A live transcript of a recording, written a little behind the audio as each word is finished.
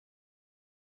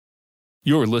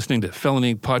You're listening to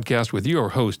Felony Podcast with your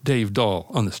host, Dave Dahl,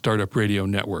 on the Startup Radio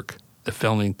Network. The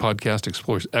Felony Podcast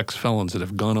explores ex-felons that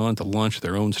have gone on to launch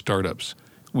their own startups.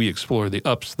 We explore the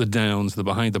ups, the downs, the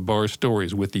behind-the-bars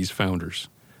stories with these founders.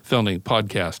 Felony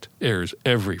Podcast airs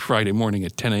every Friday morning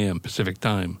at 10 a.m. Pacific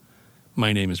Time.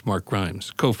 My name is Mark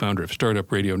Grimes, co-founder of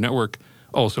Startup Radio Network.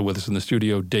 Also with us in the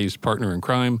studio, Dave's partner in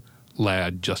crime,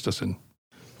 Lad Justison.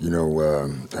 You know,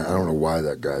 I don't know why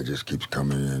that guy just keeps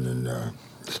coming in and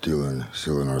stealing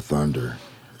our thunder.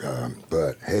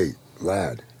 But hey,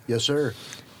 Lad. Yes, sir.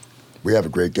 We have a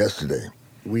great guest today.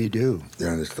 We do.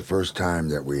 And it's the first time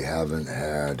that we haven't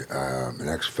had an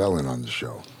ex-felon on the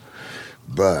show.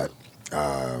 But,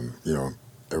 you know,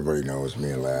 everybody knows me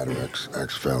and Lad are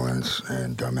ex-felons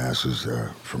and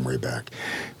dumbasses from way back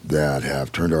that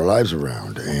have turned our lives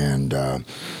around. And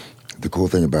the cool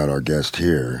thing about our guest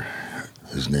here,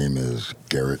 his name is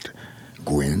Garrett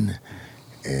Guinn.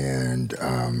 And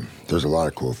there's a lot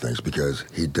of cool things because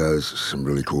he does some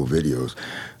really cool videos.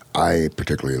 I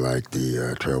particularly like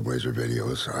the Trailblazer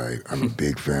videos. I'm a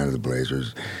big fan of the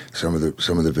Blazers. Some of the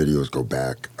videos go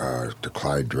back to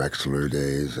Clyde Drexler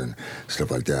days and stuff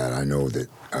like that. I know that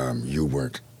you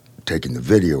weren't taking the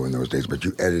video in those days, but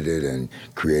you edited and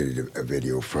created a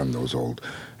video from those old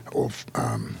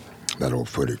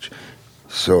footage.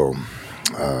 So,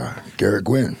 Garrett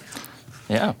Guinn.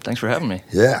 Yeah, thanks for having me.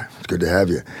 Yeah, it's good to have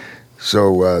you.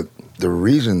 So the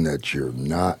reason that you're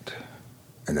not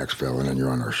an ex-felon and you're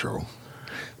on our show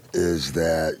is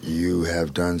that you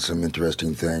have done some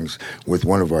interesting things with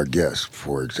one of our guests.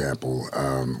 For example,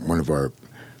 one of our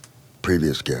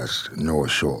previous guests, Noah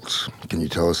Schultz. Can you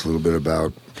tell us a little bit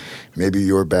about maybe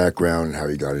your background and how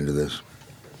you got into this?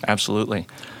 Absolutely.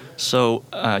 So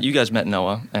you guys met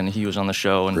Noah, and he was on the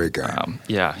show. And, great guy.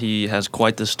 Yeah, he has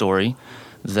quite the story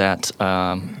that,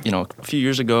 a few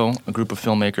years ago, a group of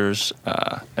filmmakers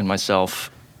and myself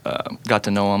got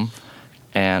to know him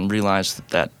and realized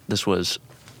that this was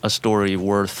a story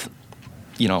worth,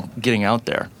 getting out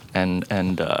there and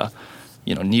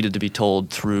needed to be told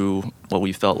through what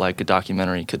we felt like a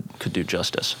documentary could do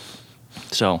justice.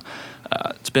 So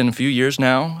it's been a few years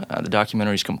now. The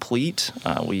documentary's complete.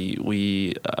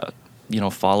 We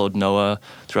followed Noah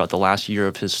throughout the last year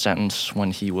of his sentence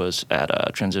when he was at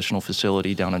a transitional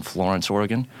facility down in Florence,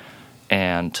 Oregon,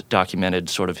 and documented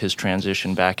sort of his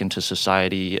transition back into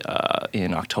society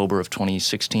in October of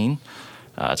 2016.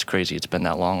 It's crazy. It's been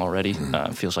that long already.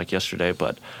 It feels like yesterday.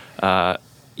 But,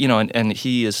 and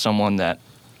he is someone that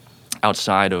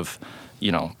outside of,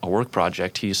 a work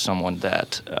project, he's someone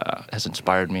that has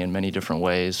inspired me in many different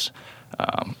ways.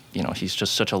 He's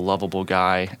just such a lovable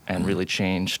guy and really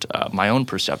changed my own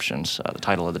perceptions. The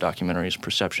title of the documentary is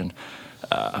Perception.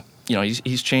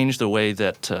 He's changed the way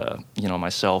that,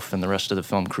 myself and the rest of the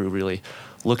film crew really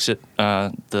looks at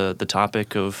the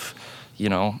topic of,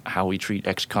 how we treat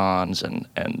ex-cons and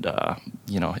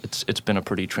it's been a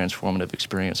pretty transformative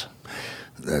experience.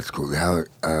 That's cool. How,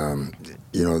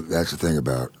 that's the thing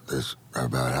about this,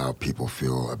 about how people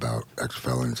feel about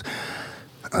ex-felons.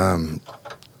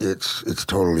 It's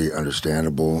totally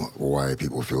understandable why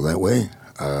people feel that way.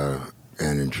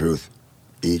 And in truth,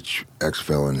 each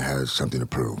ex-felon has something to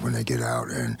prove when they get out.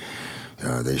 And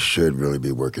they should really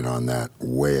be working on that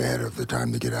way ahead of the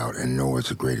time to get out. And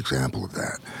Noah's a great example of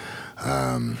that.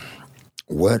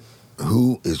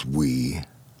 Who is we,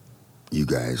 you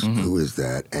guys? Mm-hmm. Who is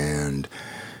that? And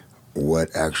what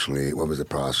was the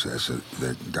process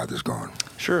that got this going?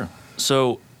 Sure.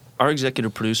 So our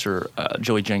executive producer,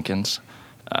 Joey Jenkins,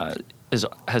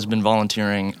 has been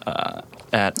volunteering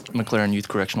at McLaren Youth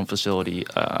Correctional Facility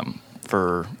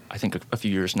for, I think, a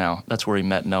few years now. That's where he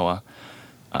met Noah.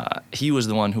 He was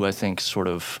the one who I think sort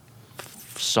of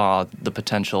saw the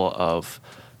potential of,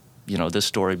 this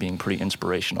story being pretty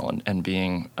inspirational and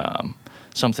being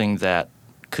something that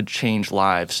could change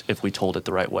lives if we told it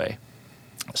the right way.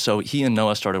 So he and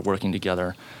Noah started working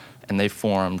together, and they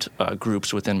formed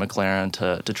groups within McLaren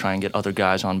to try and get other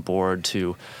guys on board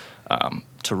to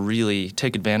really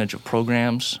take advantage of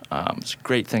programs. It's a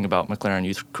great thing about McLaren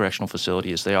Youth Correctional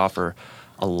Facility is they offer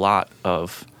a lot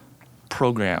of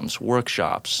programs,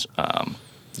 workshops,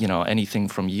 anything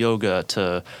from yoga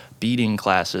to beading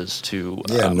classes to...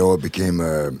 Noah became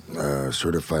a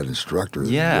certified instructor in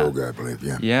yoga, I believe,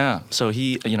 yeah. Yeah, so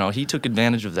he took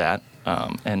advantage of that,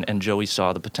 and Joey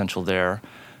saw the potential there.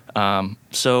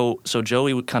 So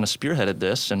Joey kind of spearheaded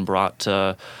this and brought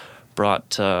a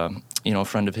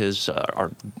friend of his,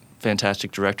 our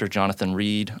fantastic director, Jonathan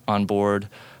Reed, on board.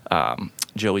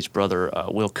 Joey's brother,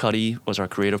 Will Cuddy, was our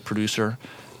creative producer.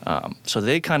 So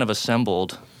they kind of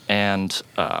assembled and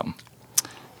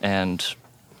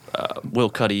Will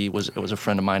Cuddy was a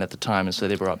friend of mine at the time, and so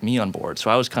they brought me on board. So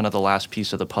I was kind of the last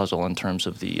piece of the puzzle in terms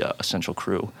of the essential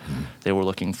crew. They were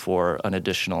looking for an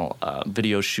additional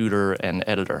video shooter and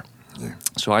editor. Yeah.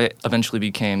 So I eventually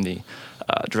became the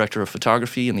director of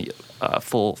photography and the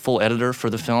full editor for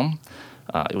the film.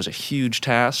 It was a huge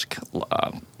task,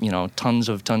 tons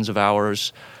of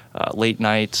hours, late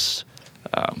nights,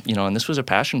 and this was a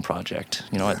passion project.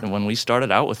 And when we started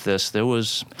out with this,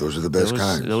 those are the best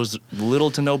kinds. There was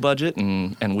little to no budget,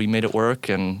 and we made it work,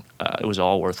 and it was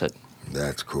all worth it.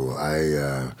 That's cool.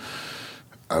 I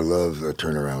love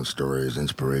turnaround stories,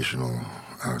 inspirational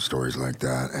stories like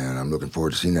that, and I'm looking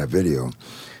forward to seeing that video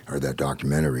or that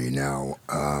documentary. Now,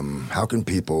 how can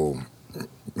people,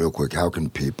 real quick, get to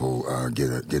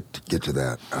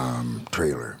that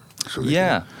trailer? So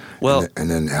and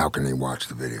then how can they watch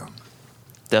the video?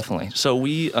 Definitely. So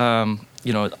we,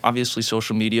 obviously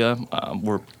social media,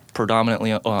 we're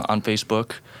predominantly on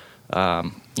Facebook.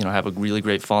 Have a really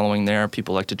great following there.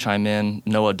 People like to chime in.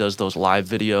 Noah does those live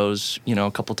videos,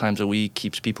 a couple times a week,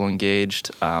 keeps people engaged.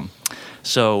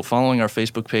 So following our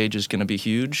Facebook page is going to be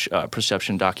huge.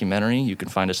 Perception Documentary, you can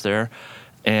find us there.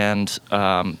 And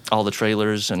all the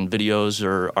trailers and videos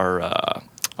are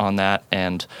on that.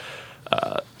 And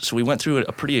so we went through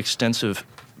a pretty extensive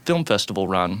film festival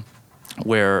run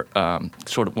where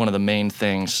sort of one of the main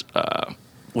things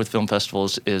with film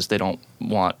festivals is they don't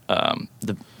want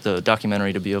the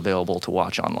documentary to be available to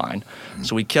watch online.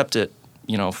 So we kept it,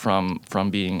 from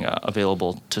being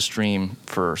available to stream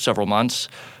for several months.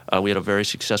 We had a very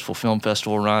successful film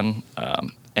festival run,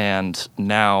 and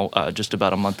now, just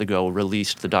about a month ago,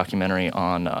 released the documentary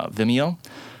on Vimeo.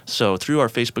 So through our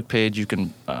Facebook page, you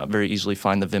can very easily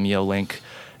find the Vimeo link.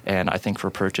 And I think for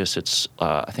purchase, it's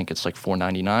like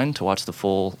 $4.99 to watch the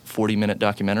full 40-minute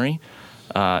documentary.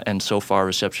 And so far,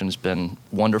 reception has been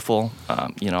wonderful.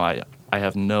 I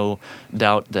have no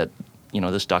doubt that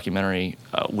this documentary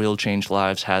will change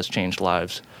lives, has changed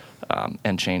lives,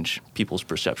 and change people's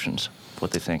perceptions,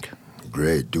 what they think.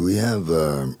 Great. Do we have?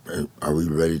 Are we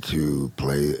ready to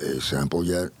play a sample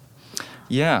yet?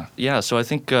 Yeah. So I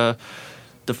think the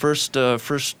first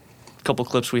couple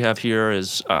clips we have here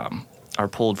are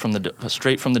pulled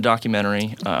straight from the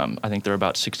documentary. I think they're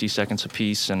about 60 seconds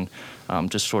apiece, and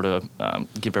just sort of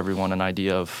give everyone an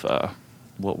idea of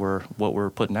what we're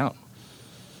putting out.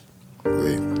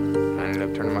 Great. I ended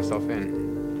up turning myself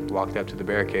in. Walked up to the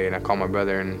barricade. I called my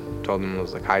brother and told him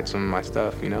hide some of my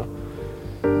stuff. I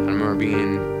remember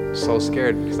being so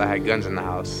scared because I had guns in the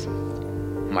house.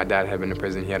 My dad had been to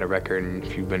prison. He had a record, and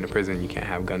if you've been to prison, you can't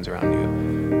have guns around you.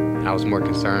 And I was more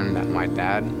concerned that my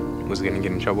dad was going to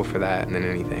get in trouble for that than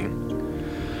anything.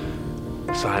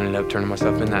 So I ended up turning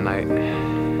myself in that night,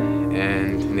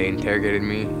 and they interrogated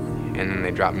me, and then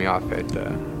they dropped me off at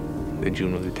the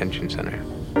juvenile detention center.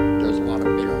 There's a lot of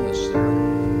bitterness there.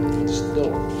 It's still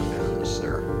bitterness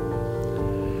there.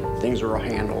 Things are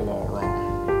handled all wrong.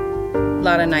 A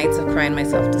lot of nights of crying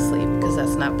myself to sleep because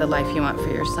that's not the life you want for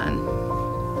your son.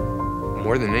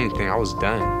 More than anything, I was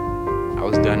done. I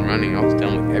was done running. I was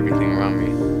done with everything around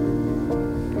me.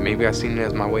 Maybe I seen it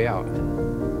as my way out.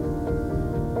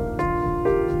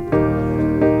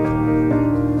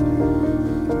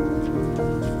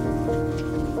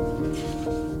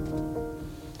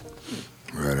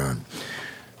 Right on.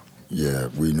 Yeah,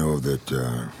 we know that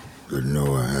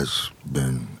Noah has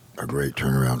been a great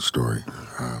turnaround story.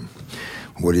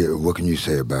 What can you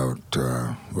say about?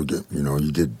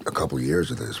 You did a couple of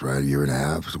years of this, right? A year and a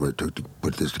half is what it took to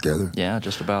put this together. Yeah,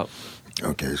 just about.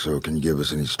 Okay, so can you give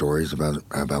us any stories about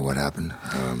what happened?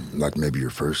 Like maybe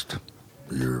your first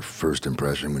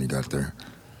impression when you got there?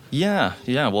 Yeah.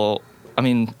 Well, I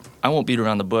mean, I won't beat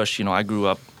around the bush. I grew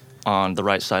up on the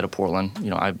right side of Portland.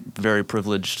 I'm very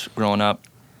privileged growing up.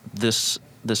 This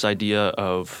idea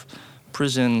of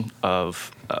prison,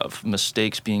 of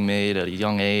mistakes being made at a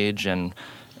young age, and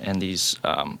these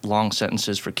long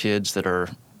sentences for kids that are,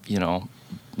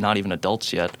 not even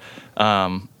adults yet.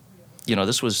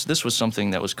 This was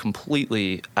something that was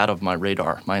completely out of my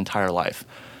radar my entire life,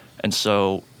 and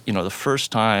so the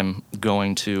first time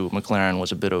going to McLaren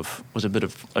was a bit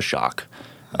of a shock.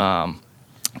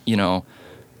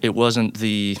 It wasn't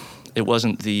the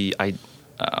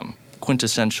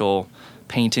quintessential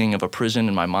painting of a prison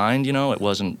in my mind. It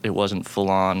wasn't full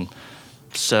on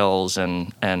cells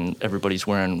and everybody's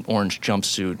wearing orange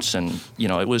jumpsuits, and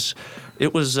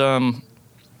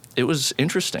it was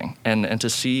interesting and to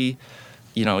see,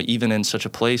 even in such a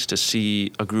place, to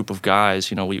see a group of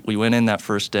guys. We went in that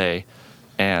first day,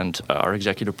 and our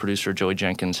executive producer Joey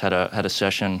Jenkins had a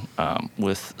session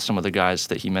with some of the guys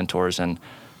that he mentors, and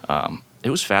it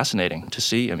was fascinating to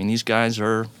see. I mean, these guys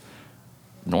are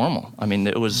normal. I mean,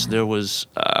 there was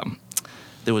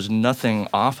nothing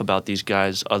off about these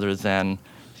guys other than,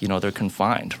 they're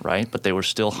confined, right? But they were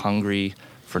still hungry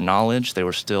for knowledge. They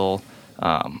were still,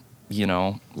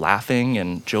 laughing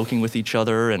and joking with each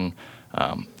other, and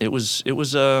it was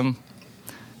a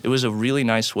really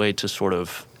nice way to sort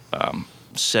of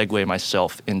segue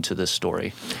myself into this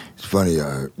story. It's funny,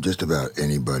 just about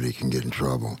anybody can get in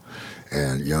trouble,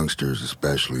 and youngsters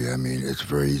especially. I mean, it's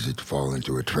very easy to fall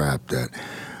into a trap that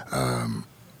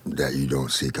you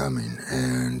don't see coming,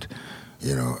 and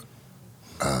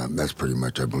that's pretty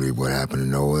much, I believe, what happened to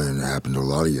Noah, and it happened to a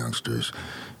lot of youngsters.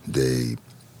 They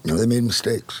made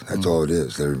mistakes. That's all it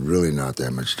is. They're really not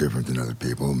that much different than other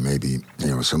people. Maybe,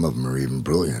 some of them are even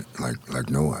brilliant, like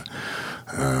Noah.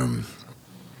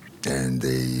 And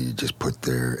they just put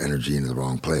their energy into the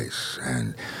wrong place.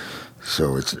 And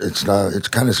so it's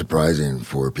kind of surprising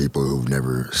for people who've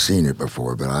never seen it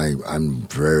before, but I'm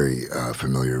very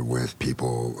familiar with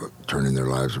people turning their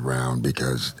lives around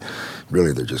because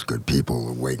really they're just good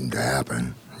people waiting to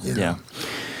happen. Yeah.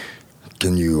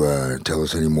 Can you tell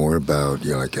us any more about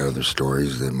like other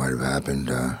stories that might have happened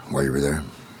while you were there?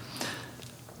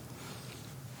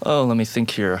 Oh, let me think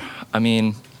here. I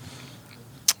mean,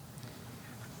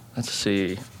 let's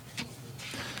see.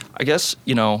 I guess,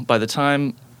 by the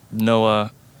time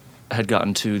Noah had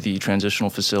gotten to the transitional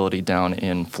facility down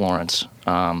in Florence,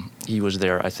 he was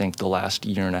there, I think, the last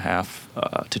year and a half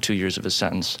to 2 years of his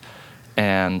sentence.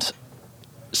 And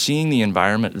seeing the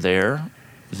environment there,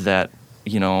 that,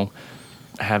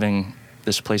 having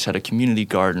this place had a community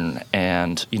garden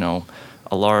and,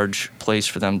 a large place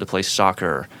for them to play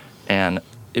soccer. And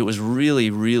it was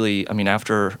really, really, I mean,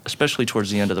 after, especially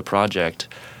towards the end of the project,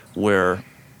 where,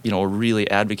 we're really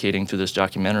advocating through this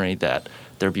documentary that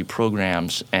there be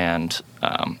programs and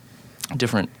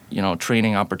different,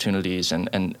 training opportunities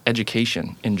and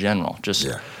education in general, just,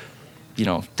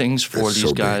 things for That's these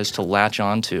so guys big. to latch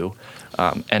onto.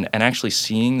 And actually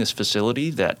seeing this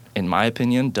facility that, in my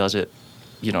opinion, does it,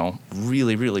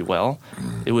 really, really well.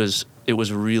 It was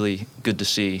really good to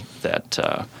see that,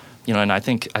 and I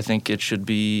think it should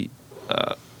be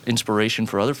inspiration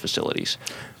for other facilities.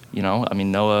 I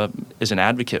mean, Noah is an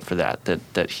advocate for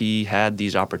that he had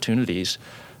these opportunities,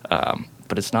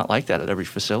 but it's not like that at every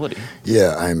facility.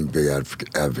 Yeah, I'm a big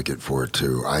advocate for it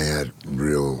too. I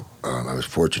was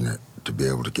fortunate to be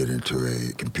able to get into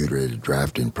a computer-aided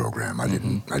drafting program. I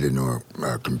didn't know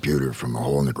a computer from a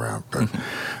hole in the ground, but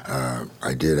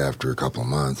I did after a couple of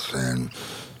months. And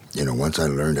once I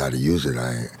learned how to use it,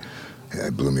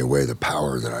 it blew me away the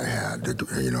power that I had.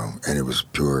 And it was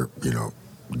pure,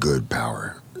 good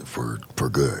power for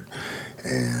good.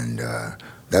 And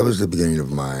that was the beginning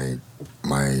of my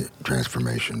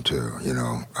transformation too.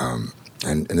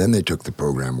 And then they took the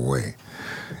program away.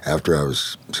 After I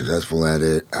was successful at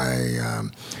it,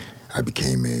 I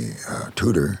became a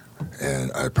tutor and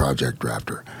a project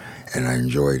drafter, and I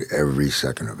enjoyed every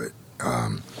second of it.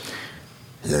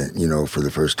 For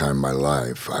the first time in my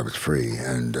life, I was free,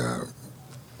 and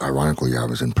ironically, I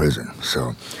was in prison.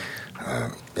 So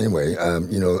anyway,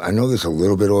 I know this a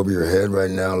little bit over your head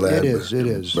right now, lad. It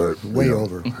is. But, way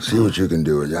over. See what you can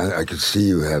do. I could see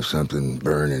you have something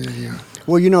burning in you.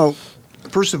 Well,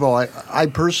 first of all, I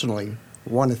personally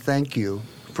want to thank you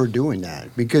for doing that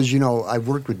because, I've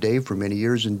worked with Dave for many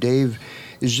years, and Dave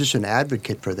is just an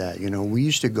advocate for that. We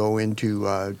used to go into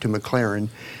to McLaren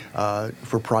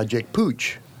for Project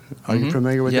Pooch. Are you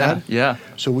familiar with that? Yeah.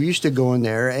 So we used to go in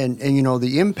there, and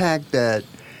the impact that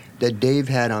Dave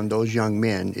had on those young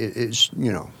men is,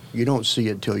 you don't see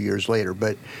it till years later,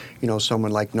 but,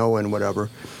 someone like Noah and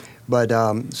whatever. But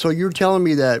so you're telling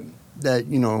me that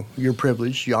you're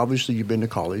privileged. You've been to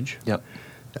college. Yep.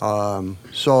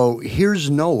 So here's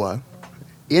Noah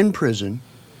in prison,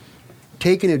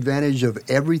 taking advantage of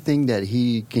everything that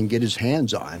he can get his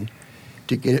hands on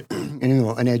to get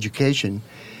an education.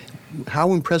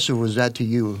 How impressive was that to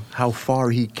you? How far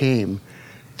he came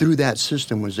through that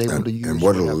system, was able to use. And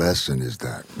what a lesson is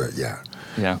that? But yeah.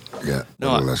 Yeah.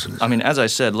 No, what a lesson is that? I mean, as I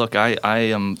said, look, I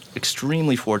am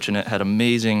extremely fortunate, had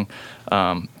amazing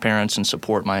parents and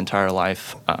support my entire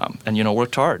life, and,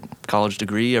 worked hard. College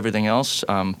degree, everything else,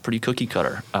 pretty cookie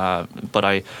cutter. But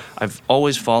I've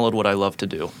always followed what I love to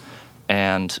do.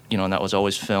 And, and that was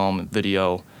always film,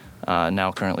 video,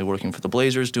 now currently working for the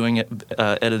Blazers doing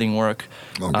editing work.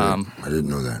 Oh, good. I didn't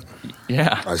know that.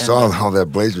 Yeah. I saw all that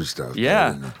Blazer stuff.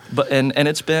 Yeah. But and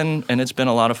it's been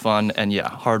a lot of fun and,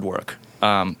 hard work.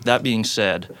 That being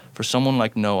said, for someone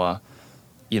like Noah,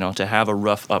 to have a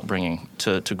rough upbringing,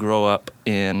 to grow up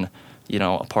in,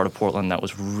 a part of Portland that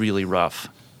was really rough,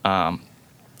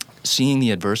 seeing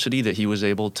the adversity that he was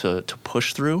able to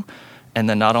push through And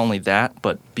then not only that,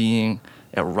 but being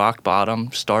at rock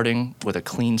bottom, starting with a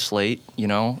clean slate,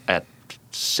 at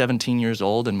 17 years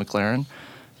old in McLaren,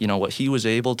 what he was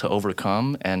able to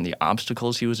overcome and the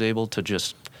obstacles he was able to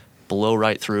just blow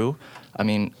right through. I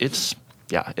mean, it's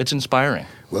inspiring.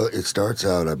 Well, it starts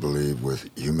out, I believe, with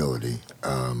humility,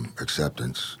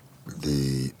 acceptance,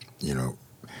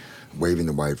 waving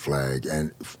the white flag,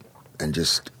 and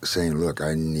just saying, look,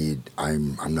 I'm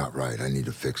not right. I need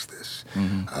to fix this.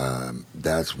 Mm-hmm.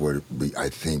 That's what I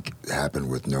think happened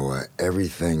with Noah.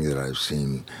 Everything that I've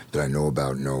seen, that I know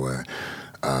about Noah,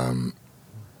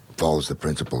 follows the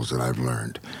principles that I've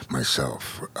learned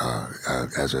myself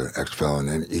as an ex-felon,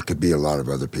 and it could be a lot of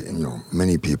other people,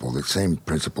 many people. The same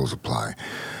principles apply.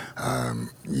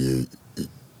 You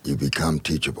become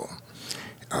teachable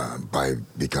by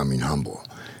becoming humble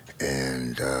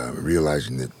and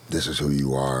realizing that this is who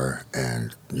you are,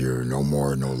 and you're no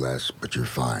more, no less, but you're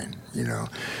fine.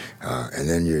 And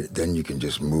then you can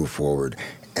just move forward.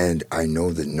 And I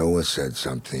know that Noah said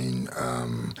something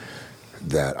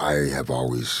that I have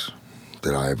always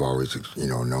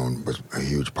known was a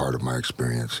huge part of my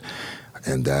experience,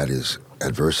 and that is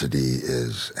adversity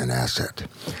is an asset.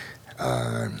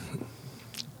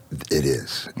 It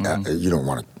is. Mm-hmm. You don't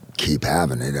want to keep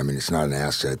having it. I mean, it's not an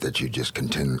asset that you just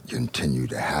continue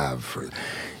to have.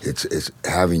 It's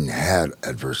having had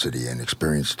adversity and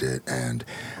experienced it and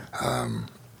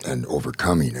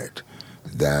overcoming it.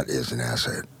 That is an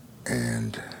asset,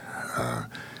 and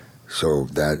so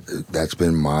that's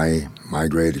been my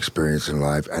great experience in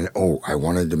life. And I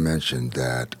wanted to mention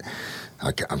that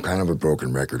I'm kind of a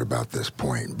broken record about this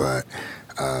point, but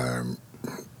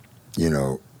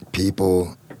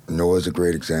people. Noah's a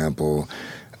great example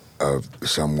of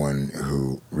someone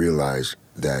who realized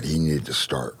that he needed to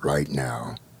start right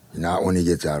now, not when he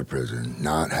gets out of prison,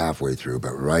 not halfway through,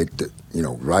 but right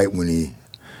when he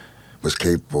was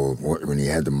capable, when he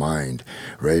had the mind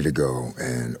ready to go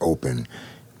and open.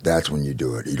 That's when you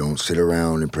do it. You don't sit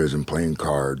around in prison playing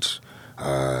cards,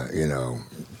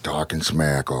 talking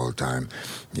smack all the time,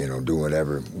 do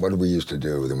whatever. What did we used to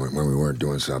do when we weren't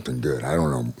doing something good? I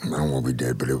don't know what we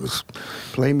did, but it was...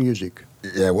 Play music.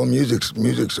 Yeah, well, music's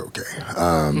okay.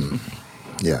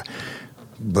 Yeah.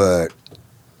 But,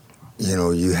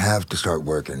 you have to start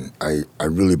working. I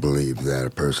really believe that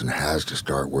a person has to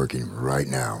start working right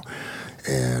now.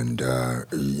 And,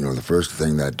 the first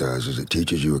thing that does is it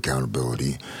teaches you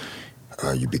accountability.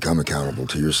 You become accountable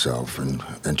to yourself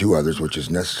and to others, which is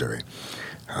necessary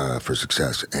for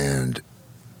success. And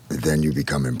then you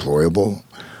become employable,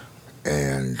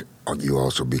 and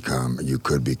you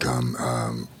could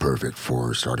become perfect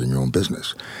for starting your own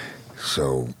business.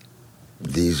 So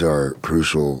these are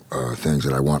crucial things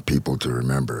that I want people to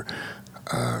remember.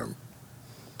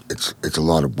 It's a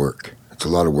lot of work. It's a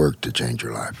lot of work to change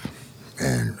your life.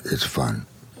 And it's fun.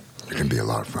 It can be a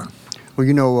lot of fun.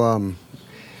 Well,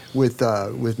 with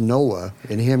Noah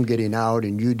and him getting out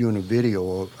and you doing a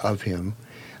video of him,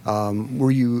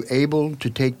 were you able to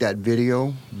take that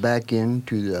video back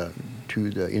into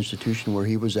the institution where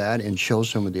he was at and show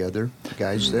some of the other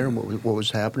guys there what was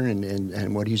happening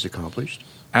and what he's accomplished?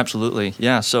 Absolutely,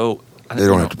 yeah. So they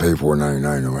don't have to pay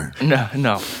 $4.99, no way.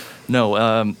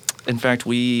 No. In fact,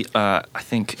 we I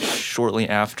think shortly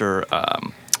after.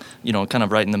 Kind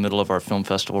of right in the middle of our film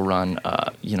festival run,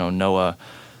 Noah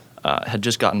had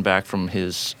just gotten back from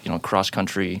his,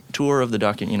 cross-country tour of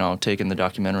the taking the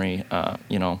documentary,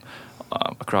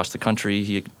 across the country.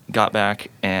 He got back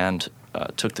and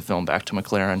took the film back to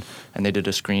McLaren, and they did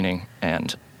a screening,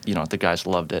 and, the guys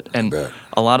loved it. And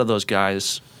a lot of those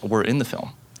guys were in the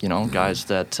film, guys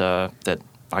that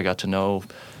I got to know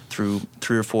through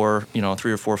three or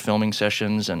four filming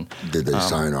sessions. And did they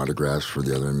sign autographs for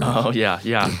the other men? Oh yeah,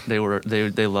 they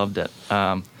loved it.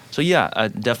 So yeah,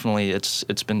 definitely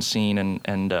it's been seen,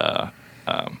 and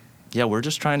we're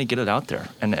just trying to get it out there.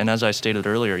 And as I stated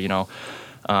earlier,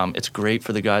 it's great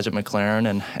for the guys at McLaren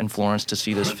and Florence to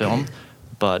see this film,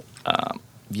 but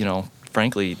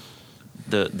frankly,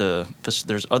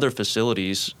 there's other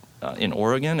facilities in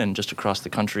Oregon and just across the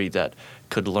country that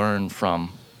could learn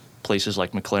from places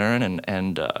like McLaren,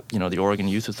 and the Oregon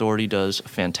Youth Authority does a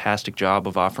fantastic job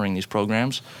of offering these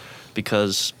programs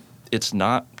because it's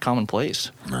not commonplace,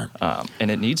 right.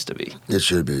 And it needs to be. It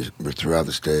should be. But throughout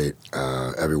the state,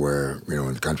 everywhere,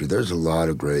 in the country, there's a lot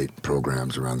of great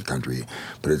programs around the country,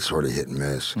 but it's sort of hit and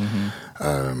miss.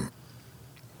 Mm-hmm.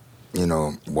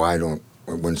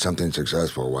 When something's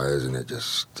successful, why isn't it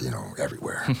just,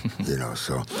 everywhere?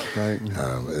 So, right.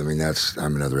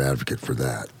 I'm another advocate for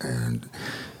that. And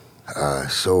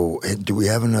So, do we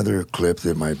have another clip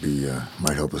that might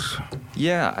help us?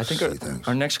 Yeah, I think see things?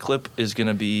 our next clip is going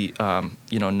to be,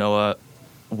 Noah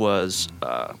was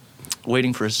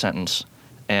waiting for his sentence,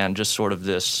 and just sort of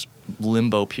this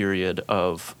limbo period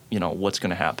of what's going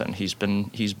to happen. He's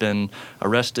been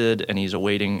arrested, and he's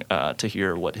awaiting to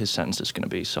hear what his sentence is going to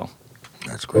be. So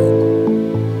That's great.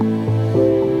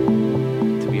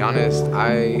 To be honest,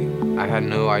 I had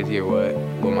no idea what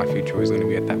my future was going to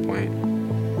be at that point.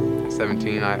 At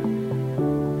 17, I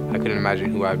couldn't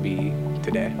imagine who I'd be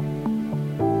today.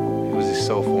 It was just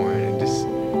so foreign and just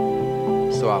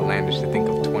so outlandish to think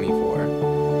of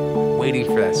 24. Waiting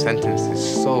for that sentence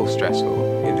is so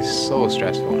stressful. It is so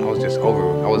stressful. And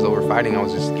I was over fighting. I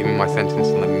was just giving my sentence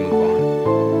and let me move on.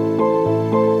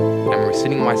 I remember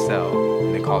sitting in my cell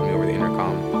and they called me over the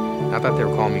intercom. And I thought they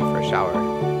were calling me for a shower.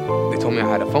 They told me I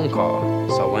had a phone call.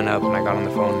 So I went up and I got on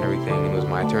the phone and everything, and it was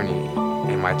my attorney.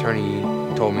 And my attorney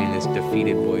told me in this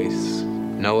defeated voice,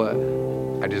 "Noah,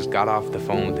 I just got off the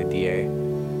phone with the DA.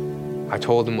 I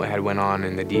told him what had went on,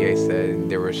 and the DA said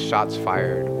there were shots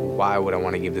fired. Why would I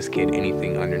want to give this kid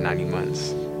anything under 90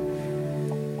 months?"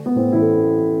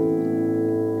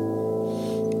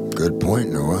 Good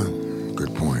point, Noah.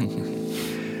 Good point.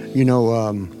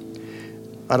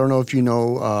 I don't know if you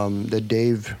know that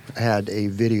Dave had a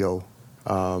video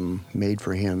made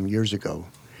for him years ago.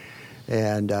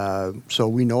 And so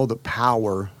we know the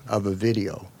power of a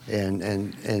video, and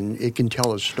it can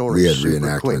tell a story. We had super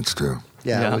reenactments quick. too.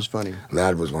 Yeah, it was funny.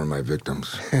 Lad was one of my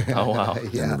victims oh wow,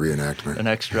 in the reenactment. an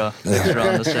extra on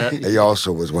the set. He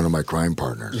also was one of my crime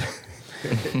partners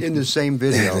In the same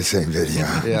video. in the same video.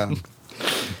 Yeah.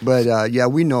 But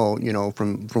we know,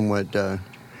 from what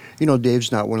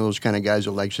Dave's not one of those kind of guys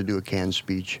that likes to do a canned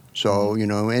speech. So,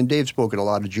 and Dave spoke at a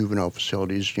lot of juvenile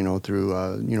facilities, through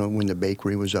when the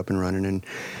bakery was up and running,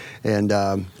 and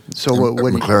so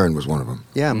what McLaren was one of them.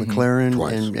 Yeah, McLaren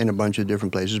Twice. and a bunch of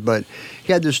different places. But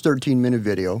he had this 13-minute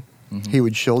video. He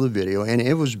would show the video, and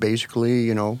it was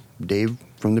basically, Dave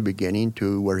from the beginning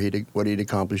to what he'd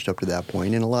accomplished up to that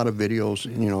point, and a lot of videos,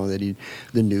 that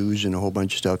the news and a whole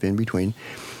bunch of stuff in between.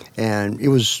 And it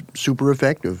was super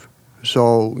effective.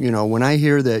 So, when I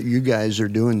hear that you guys are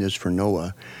doing this for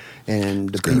Noah and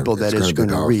the people that it's going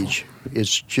to reach,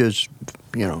 it's just,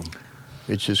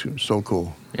 it's just so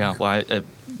cool. Yeah, well, I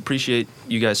appreciate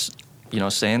you guys,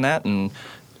 saying that. And,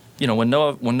 when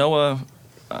Noah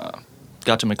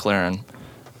got to McLaren,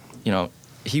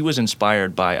 he was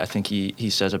inspired by, I think he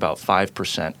says about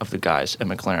 5% of the guys at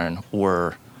McLaren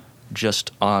were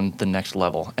just on the next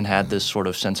level and had this sort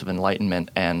of sense of enlightenment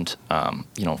and,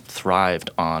 thrived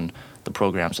on the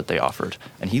programs that they offered.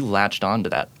 And he latched on to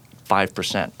that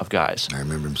 5% of guys. I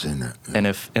remember him saying that.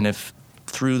 Yeah. And if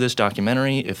through this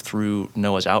documentary, if through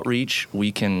Noah's outreach,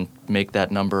 we can make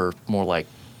that number more like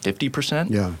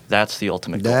 50%, that's the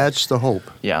ultimate goal. That's the hope.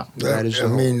 Yeah. That is the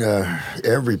hope.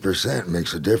 Every percent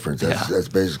makes a difference. That's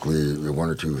basically 1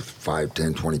 or 2, 5,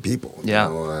 10, 20 people. Yeah.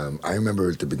 I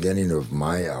remember at the beginning of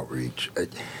my outreach,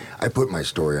 I put my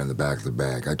story on the back of the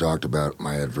bag. I talked about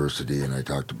my adversity, and I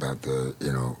talked about the,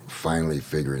 finally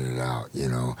figuring it out,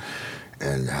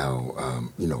 and how,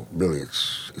 really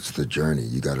it's the journey.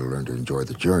 You got to learn to enjoy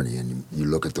the journey. And you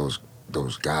look at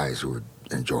those guys who are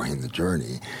enjoying the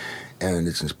journey, and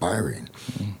it's inspiring.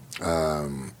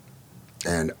 And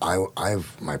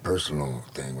my personal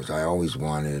thing was I always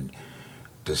wanted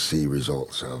to see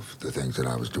results of the things that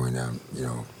I was doing now,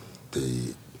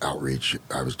 the outreach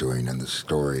I was doing and the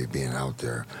story being out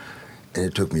there. And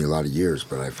it took me a lot of years,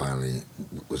 but I finally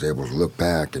was able to look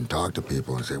back and talk to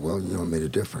people and say, well, it made a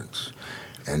difference.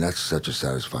 And that's such a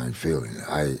satisfying feeling.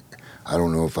 I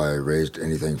don't know if I raised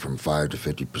anything from 5 to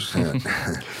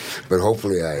 50%, but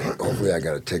hopefully I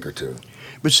got a tick or two.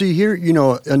 But see here,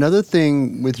 another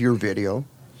thing with your video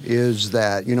is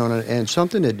that, and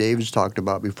something that Dave's talked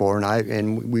about before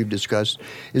and we've discussed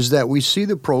is that we see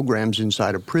the programs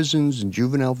inside of prisons and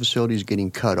juvenile facilities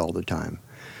getting cut all the time.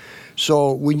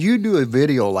 So when you do a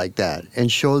video like that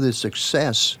and show the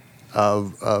success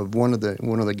of one of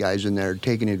the guys in there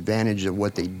taking advantage of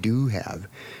what they do have,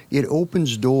 it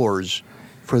opens doors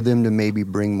for them to maybe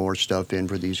bring more stuff in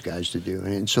for these guys to do.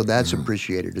 And so that's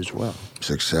appreciated as well.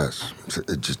 Success.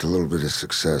 Just a little bit of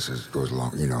success as it goes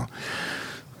along,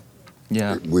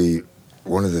 Yeah.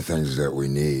 One of the things that we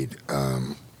need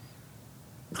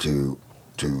to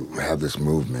have this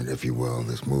movement, if you will,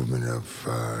 this movement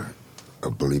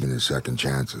of believing in second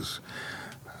chances,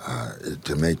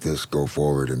 to make this go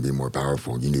forward and be more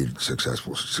powerful, you need success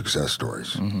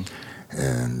stories.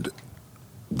 And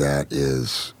that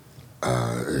is,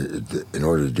 in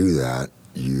order to do that,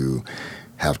 you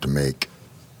have to make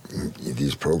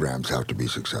these programs have to be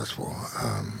successful,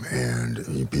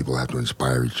 and people have to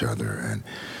inspire each other, and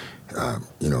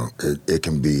it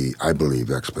can be, I believe,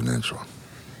 exponential.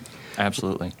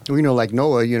 Absolutely. Like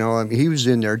Noah, he was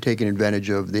in there taking advantage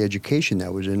of the education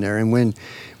that was in there, and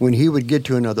when he would get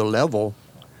to another level,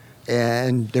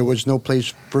 and there was no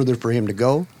place further for him to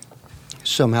go,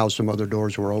 somehow some other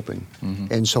doors were open,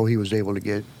 and so he was able to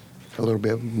get a little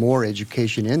bit more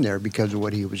education in there because of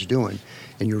what he was doing.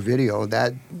 And your video,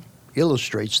 that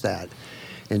illustrates that.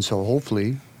 And so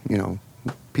hopefully,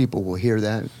 people will hear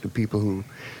that, the people who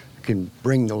can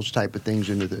bring those type of things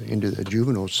into the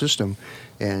juvenile system,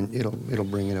 and it'll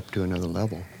bring it up to another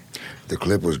level. The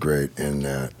clip was great in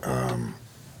that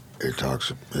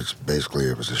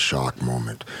it was a shock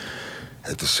moment.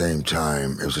 At the same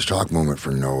time, it was a shock moment for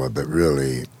Noah, but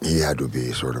really he had to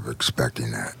be sort of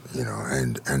expecting that,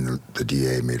 and the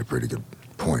DA made a pretty good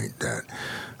point that,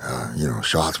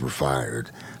 shots were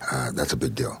fired. That's a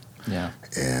big deal. Yeah.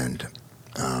 And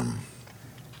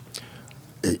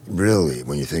it really,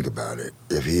 when you think about it,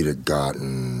 if he'd have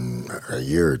gotten a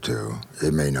year or two,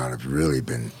 it may not have really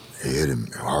been hit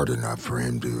him hard enough for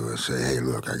him to say, hey,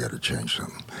 look, I got to change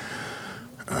something.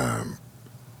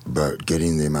 But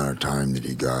getting the amount of time that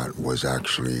he got was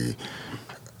actually,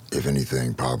 if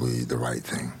anything, probably the right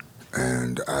thing.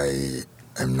 And I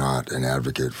am not an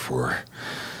advocate for,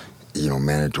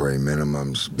 mandatory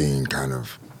minimums being kind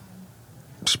of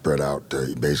spread out.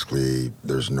 Basically,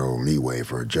 there's no leeway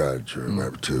for a judge or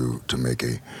whatever to make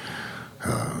a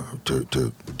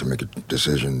to make a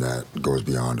decision that goes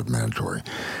beyond a mandatory.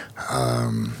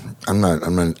 I'm not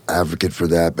an advocate for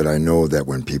that, but I know that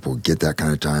when people get that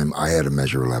kind of time, I had a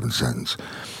Measure 11 sentence.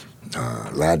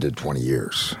 Lad did 20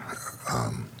 years.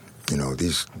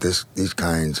 These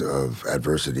kinds of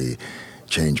adversity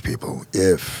change people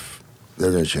if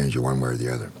they're going to change you one way or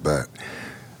the other. But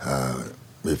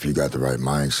if you got the right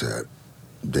mindset,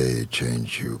 they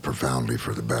change you profoundly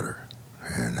for the better,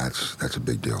 and that's a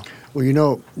big deal.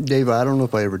 Well, Dave, I don't know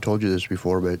if I ever told you this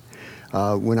before, but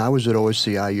when I was at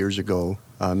OSCI years ago,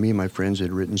 me and my friends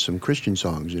had written some Christian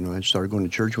songs. I started going to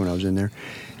church when I was in there.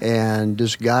 And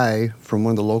this guy from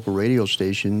one of the local radio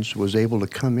stations was able to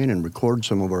come in and record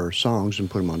some of our songs and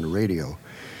put them on the radio.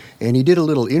 And he did a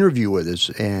little interview with us,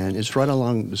 and it's right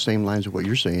along the same lines of what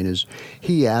you're saying. Is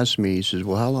he asked me, he says,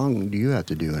 well, how long do you have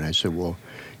to do? And I said, well,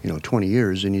 20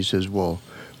 years. And he says, well,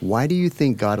 why do you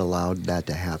think God allowed that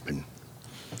to happen?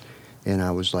 And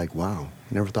I was like, wow,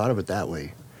 never thought of it that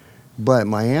way. But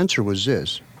my answer was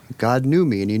this: God knew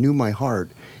me, and he knew my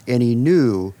heart, and he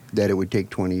knew that it would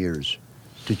take 20 years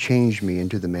to change me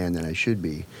into the man that I should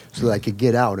be, so that I could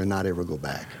get out and not ever go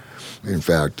back. In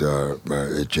fact,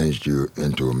 it changed you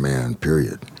into a man,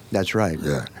 period. That's right.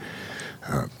 Yeah.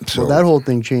 So that whole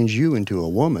thing changed you into a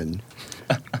woman.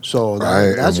 So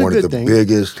that's a good thing. I am one of the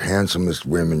biggest, handsomest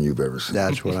women you've ever seen.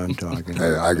 That's what I'm talking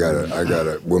about. I got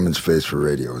a woman's face for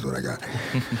radio is what I got.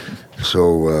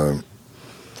 So,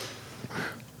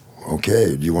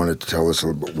 okay, do you want to tell us a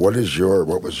little bit? What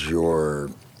was your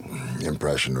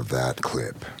impression of that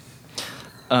clip?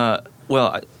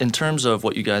 Well, in terms of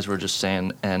what you guys were just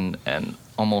saying, and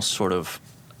almost sort of,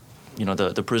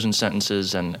 the prison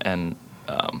sentences and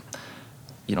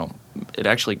it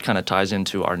actually kind of ties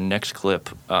into our next clip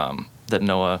that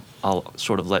Noah, I'll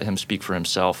sort of let him speak for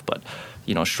himself, but,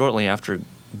 shortly after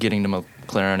getting to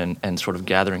McLaren and sort of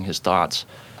gathering his thoughts,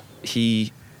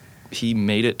 he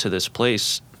made it to this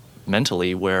place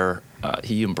mentally where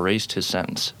he embraced his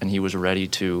sentence and he was ready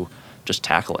to just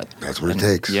tackle it. That's what it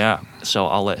takes. Yeah, so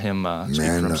I'll let him speak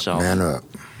for himself. Man up.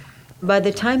 By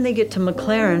the time they get to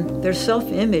McLaren, their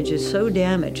self-image is so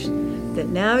damaged that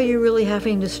now you're really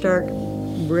having to start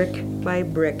brick by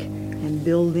brick and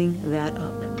building that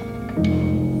up.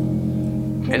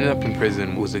 Ending up in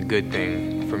prison was a good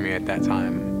thing for me at that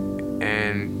time.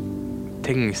 And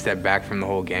taking a step back from the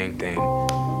whole gang thing,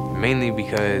 mainly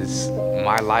because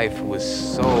my life was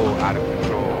so out of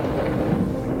control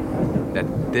that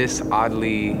this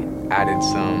oddly added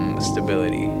some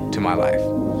stability to my life.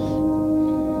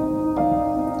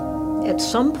 At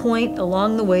some point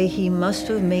along the way, he must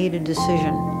have made a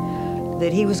decision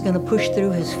that he was going to push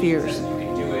through his fears. You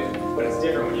can do it, but it's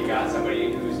different when you got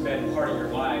somebody who's been part of your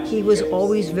life. He was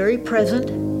always very present.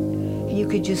 You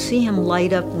could just see him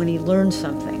light up when he learned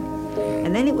something.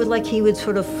 And then it was like he would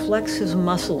sort of flex his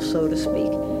muscles, so to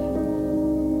speak.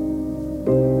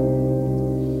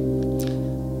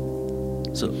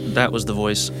 So that was the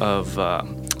voice of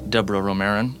Deborah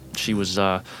Romarin. She was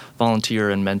a volunteer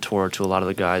and mentor to a lot of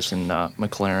the guys in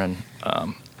McLaren.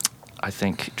 I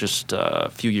think just a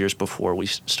few years before we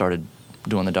started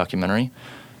doing the documentary.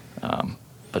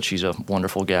 but she's a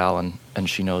wonderful gal, and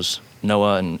she knows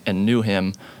Noah and knew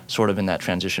him sort of in that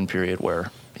transition period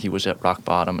where he was at rock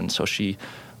bottom, and so she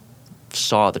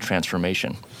saw the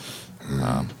transformation,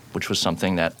 which was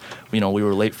something that we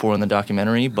were late for in the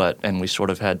documentary, and we sort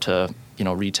of had to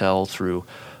retell through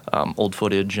old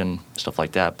footage and stuff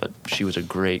like that. But she was a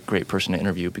great person to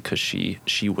interview because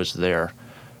she was there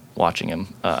watching him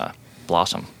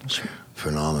blossom.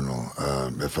 Phenomenal,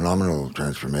 a phenomenal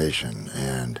transformation,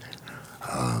 and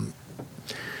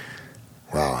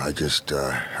wow,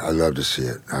 I love to see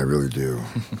it. I really do.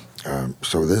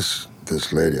 So this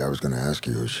lady, I was going to ask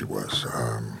you who she was,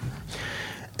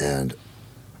 and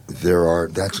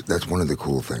that's one of the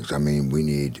cool things. I mean, we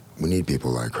need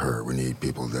people like her. We need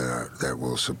people that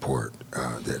will support,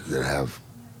 that have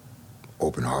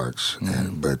open hearts,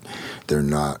 but they're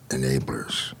not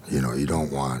enablers. You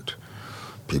don't want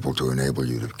people to enable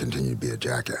you to continue to be a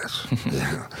jackass.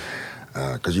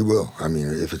 Because you will. I mean,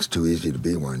 if it's too easy to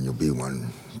be one, you'll be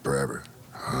one forever.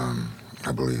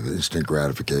 I believe instant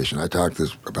gratification. I talked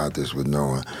about this with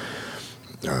Noah.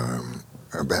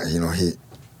 About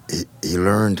he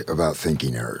learned about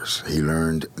thinking errors. He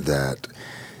learned that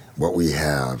what we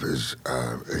have is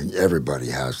everybody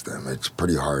has them. It's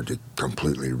pretty hard to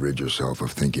completely rid yourself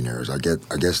of thinking errors. I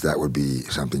guess that would be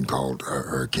something called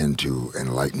or akin to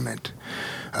enlightenment.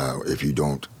 If you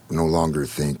don't no longer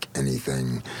think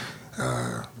anything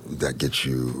that gets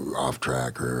you off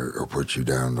track or puts you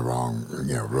down the wrong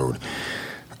road.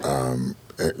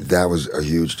 That was a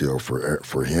huge deal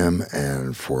for him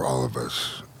and for all of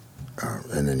us.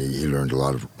 And then he learned a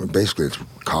lot of, basically it's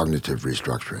cognitive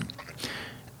restructuring.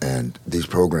 And these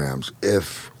programs,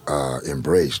 if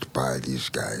embraced by these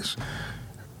guys,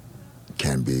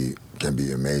 can be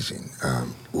amazing.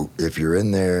 If you're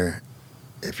in there,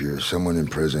 if you're someone in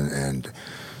prison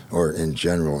or in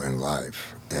general in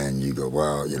life, and you go,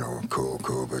 well,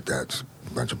 cool, but that's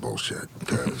a bunch of bullshit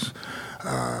because,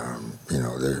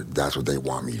 that's what they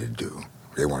want me to do.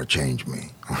 They want to change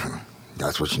me.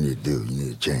 That's what you need to do. You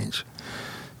need to change.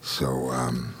 So.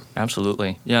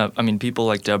 Absolutely. Yeah. I mean, people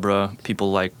like Deborah,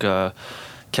 people like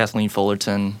Kathleen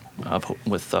Fullerton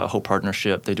with Hope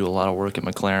Partnership, they do a lot of work at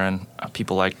McLaren.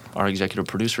 People like our executive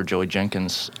producer, Joey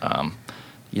Jenkins, and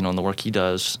the work he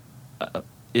does,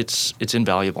 it's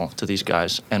invaluable to these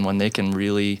guys. And when they can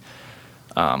really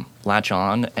latch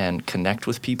on and connect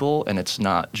with people, and it's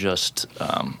not just,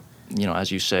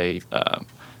 as you say,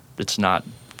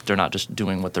 they're not just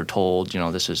doing what they're told.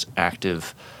 This is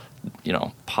active,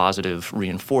 positive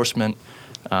reinforcement.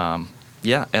 And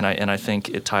I think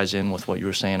it ties in with what you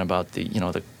were saying about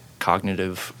the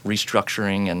cognitive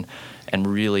restructuring and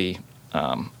really,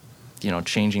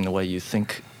 changing the way you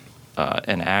think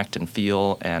and act and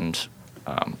feel and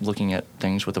looking at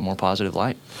things with a more positive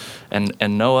light.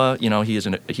 And Noah, he is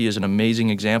an amazing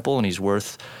example, and he's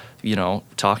worth,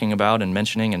 talking about and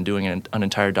mentioning and doing an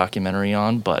entire documentary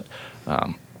on. But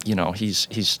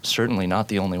he's certainly not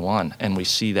the only one, and we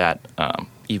see that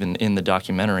even in the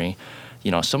documentary.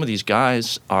 Some of these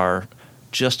guys are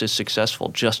just as successful,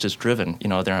 just as driven.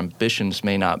 Their ambitions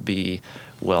may not be,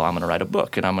 well, I'm going to write a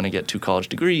book and I'm going to get 2 college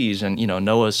degrees, and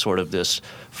Noah's sort of this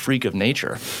freak of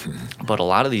nature. But a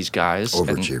lot of these guys,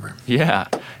 overachiever.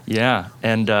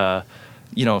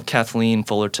 And Kathleen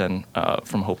Fullerton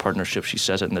from Hope Partnership, she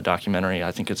says it in the documentary.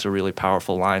 I think it's a really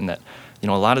powerful line that a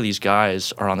lot of these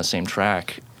guys are on the same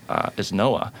track as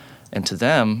Noah, and to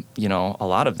them, a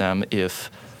lot of them,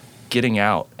 if getting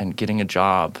out and getting a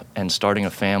job and starting a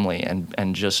family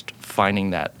and just finding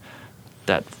that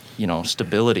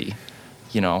stability,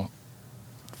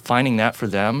 finding that for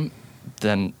them,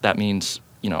 then that means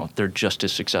they're just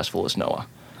as successful as Noah.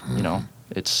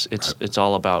 It's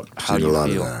all about how you feel. I've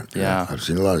seen a lot of that. Yeah, I've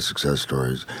seen a lot of success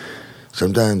stories.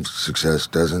 Sometimes success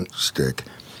doesn't stick.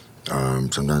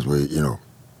 Sometimes we,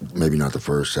 maybe not the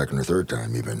first, second, or third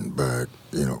time even, but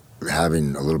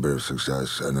having a little bit of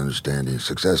success and understanding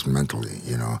success mentally,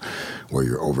 where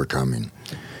you're overcoming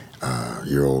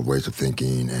your old ways of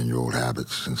thinking and your old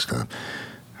habits and stuff.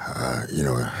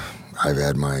 I've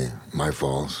had my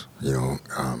falls,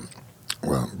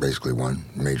 basically one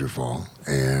major fall,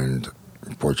 and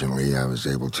fortunately I was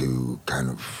able to kind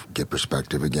of get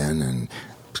perspective again and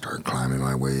start climbing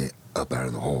my way up out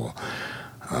of the hole.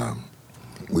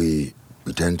 We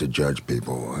tend to judge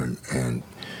people, and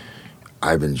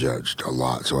I've been judged a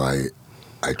lot, so I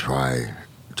try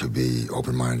to be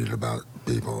open-minded about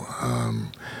people.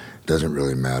 Doesn't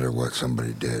really matter what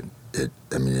somebody did. It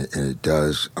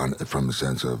does from the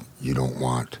sense of you don't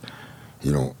want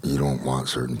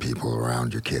certain people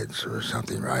around your kids or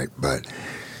something, right? But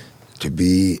to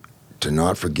be to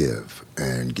not forgive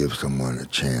and give someone a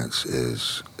chance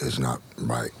is not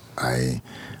right. I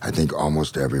think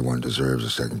almost everyone deserves a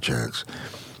second chance,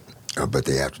 but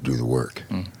they have to do the work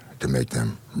to make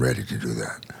them ready to do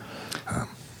that.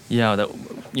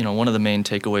 One of the main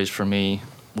takeaways for me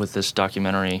with this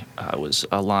documentary was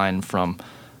a line from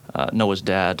Noah's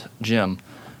dad, Jim,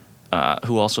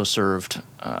 who also served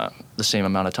the same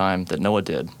amount of time that Noah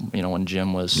did. When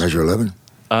Jim was Measure 11.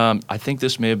 I think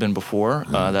this may have been before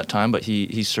that time, but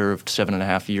he served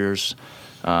 7.5 years.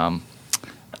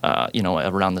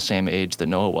 Around the same age that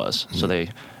Noah was. So they,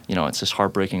 it's this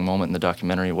heartbreaking moment in the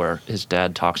documentary where his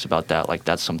dad talks about that, like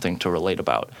that's something to relate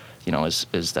about,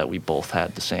 is that we both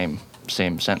had the same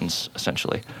sentence,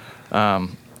 essentially.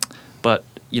 But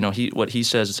what he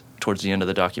says towards the end of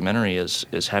the documentary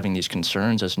is having these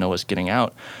concerns as Noah's getting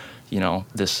out,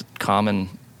 this common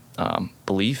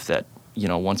belief that,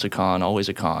 once a con, always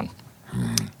a con.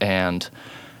 And,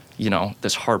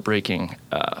 this heartbreaking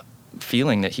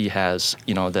feeling that he has,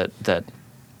 that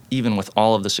even with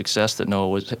all of the success that Noah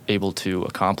was able to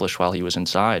accomplish while he was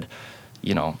inside,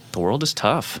 the world is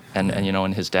tough. And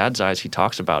in his dad's eyes, he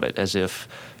talks about it as if,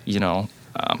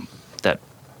 that,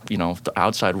 the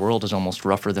outside world is almost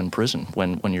rougher than prison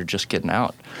when you're just getting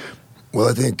out. Well,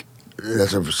 I think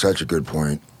that's such a good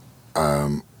point.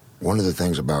 One of the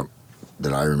things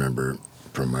that I remember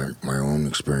from my own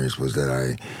experience was that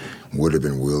I would have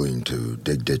been willing to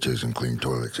dig ditches and clean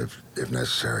toilets if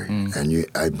necessary. And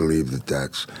I believe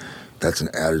that's an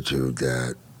attitude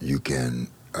that you can,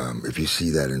 if you see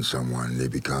that in someone, they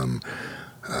become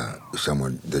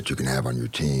someone that you can have on your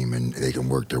team, and they can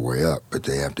work their way up. But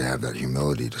they have to have that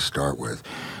humility to start with,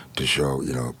 to show,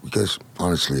 because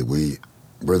honestly,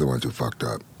 we're the ones who fucked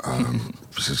up.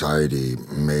 Society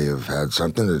may have had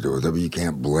something to do with it, but you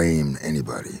can't blame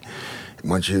anybody.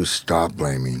 Once you stop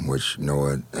blaming, which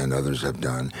Noah and others have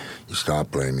done, you stop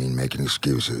blaming, making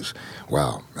excuses.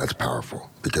 Wow, that's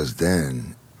powerful, because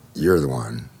then you're the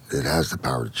one that has the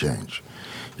power to change.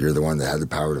 You're the one that had the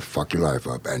power to fuck your life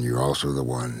up, and you're also the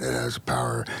one that has the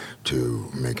power to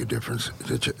make a difference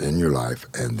in your life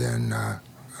and then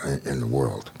in the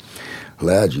world.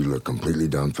 Lad, you look completely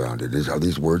dumbfounded. Are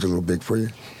these words a little big for you?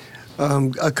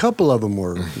 A couple of them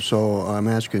were. So I'm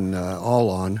asking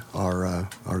Alon, our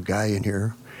guy in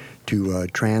here, to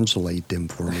translate them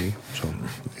for me. So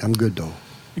I'm good though.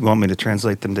 You want me to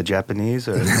translate them to Japanese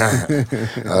or? To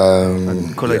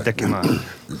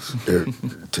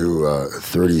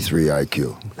 33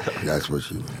 IQ. That's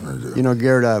what you want to do.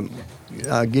 Garrett,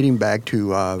 getting back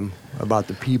to about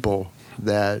the people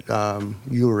that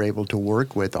you were able to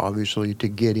work with, obviously, to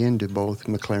get into both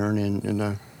McLaren and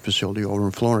the facility over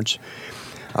in Florence.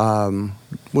 Did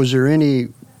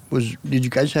you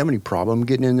guys have any problem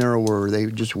getting in there, or were they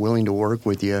just willing to work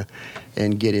with you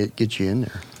and get you in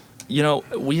there?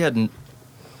 We had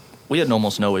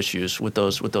almost no issues with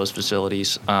those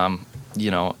facilities. I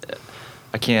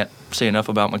can't say enough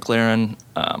about McLaren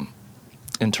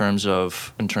in terms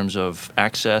of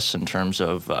access, in terms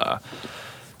of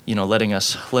letting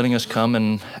us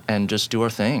come and just do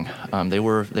our thing. They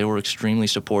were extremely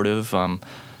supportive,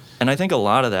 and I think a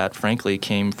lot of that, frankly,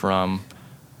 came from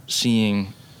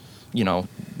seeing,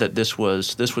 that this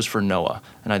was for Noah.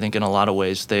 And I think in a lot of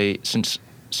ways, since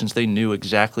they knew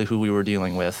exactly who we were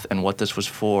dealing with and what this was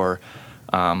for,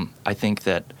 I think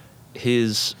that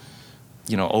his,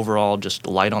 overall just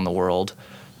light on the world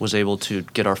was able to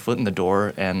get our foot in the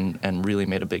door and really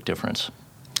made a big difference.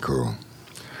 Cool.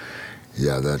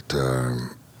 Yeah,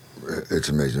 it's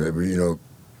amazing.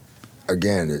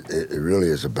 Again, it really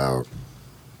is about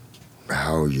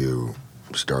how you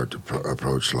start to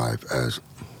approach life as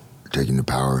taking the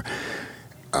power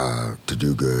to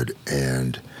do good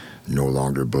and no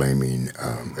longer blaming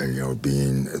and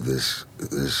being this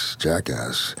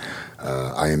jackass.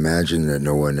 I imagine that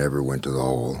no one ever went to the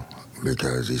hole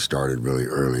because he started really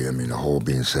early. I mean, the hole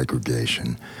being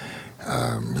segregation.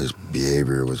 His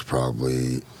behavior was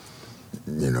probably,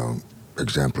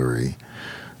 exemplary.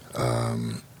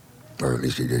 Or at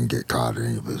least he didn't get caught in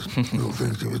any of his little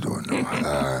things he was doing.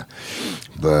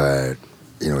 But,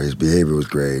 his behavior was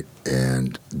great,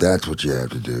 and that's what you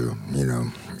have to do,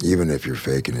 even if you're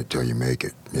faking it till you make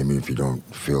it. Even if you don't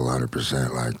feel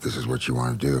 100% like this is what you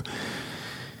want to do.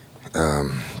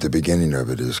 The beginning of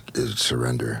it is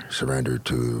surrender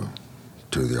to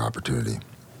the opportunity.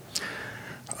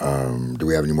 Do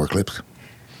we have any more clips?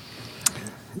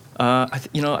 I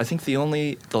think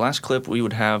the last clip we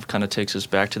would have kind of takes us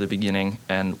back to the beginning,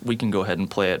 and we can go ahead and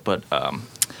play it. But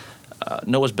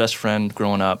Noah's best friend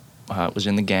growing up was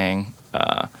in the gang,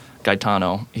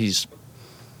 Gaetano. He's,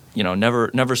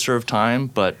 never served time,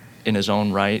 but in his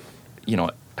own right,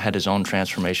 had his own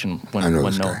transformation when I know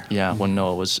when this Noah, guy. when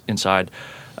Noah was inside.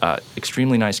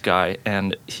 Extremely nice guy,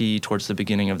 and he, towards the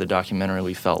beginning of the documentary,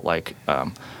 we felt like,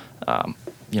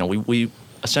 we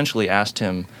essentially asked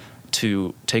him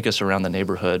to take us around the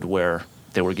neighborhood where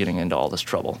they were getting into all this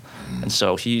trouble. Mm-hmm. And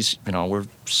so we're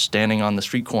standing on the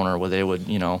street corner where they would,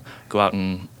 go out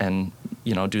and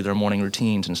do their morning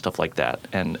routines and stuff like that.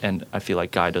 And I feel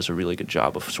like Guy does a really good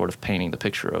job of sort of painting the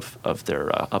picture of their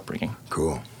upbringing.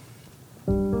 Cool.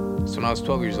 So when I was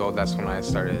 12 years old, that's when I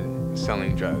started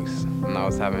selling drugs. And I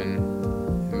was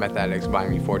having meth addicts buying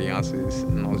me 40 ounces,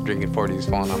 and I was drinking 40s,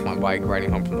 falling off my bike,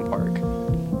 riding home from the park.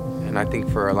 And I think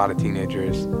for a lot of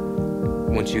teenagers,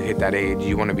 once you hit that age,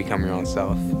 you want to become your own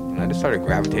self. And I just started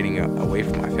gravitating away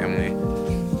from my family,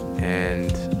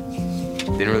 and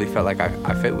didn't really feel like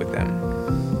I fit with them.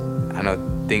 I know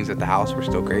things at the house were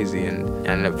still crazy, and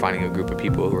I ended up finding a group of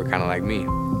people who were kind of like me.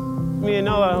 Me and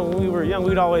Noah, when we were young,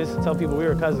 we'd always tell people we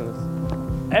were cousins.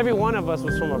 Every one of us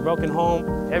was from a broken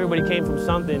home. Everybody came from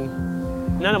something.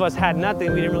 None of us had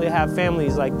nothing. We didn't really have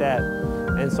families like that.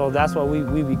 And so that's why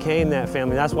we became that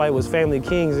family. That's why it was Family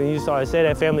Kings, and you saw I say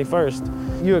that, family first.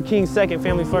 You're a king second,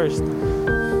 family first.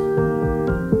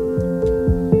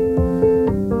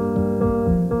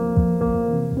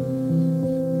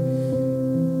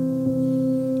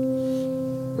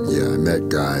 Yeah, I met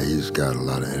Guy. He's got a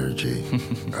lot of energy,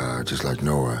 just like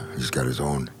Noah. He's got his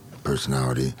own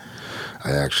personality.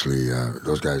 I actually,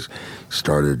 those guys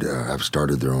have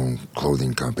started their own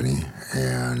clothing company,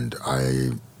 and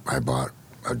I bought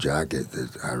a jacket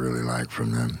that I really like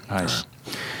from them. Nice.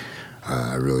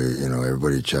 I really,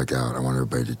 everybody check out. I want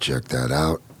everybody to check that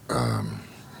out.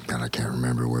 God, I can't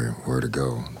remember where to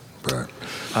go, but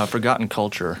Forgotten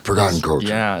Culture. Forgotten Culture.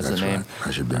 Yeah, is the That's name. Right.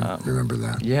 I should remember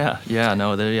that. Yeah.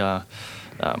 No, they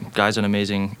Guy's an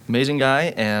amazing guy,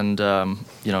 and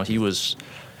he was.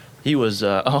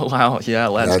 Oh wow, yeah,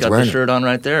 Lad's got the shirt on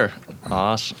right there.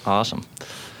 Awesome.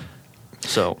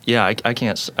 So yeah, I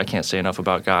can't say enough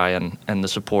about Guy and the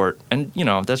support, and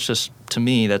that's just, to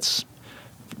me, that's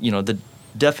the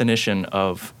definition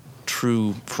of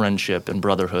true friendship and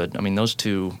brotherhood. I mean, those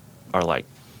two are like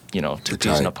two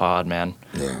peas in a pod, man.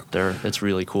 Yeah, it's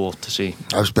really cool to see.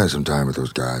 I've spent some time with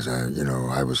those guys.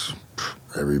 I was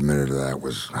every minute of that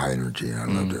was high energy, and I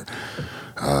loved it.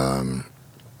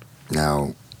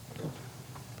 Now,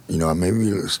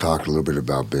 maybe let's talk a little bit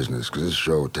about business, because this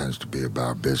show tends to be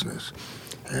about business,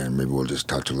 and maybe we'll just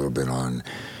touch a little bit on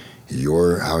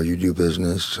how you do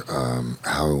business,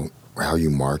 how you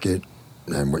market,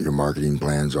 and what your marketing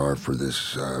plans are for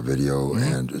this video,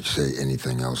 and say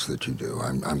anything else that you do.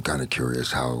 I'm kind of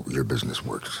curious how your business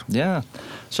works. Yeah,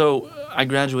 so I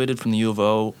graduated from the U of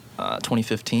O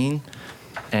 2015,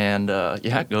 and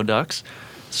go Ducks.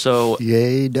 So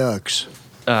yay Ducks.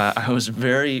 I was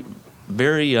very,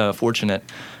 very fortunate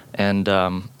and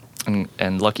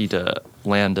lucky to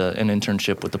land an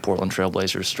internship with the Portland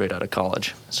Trailblazers straight out of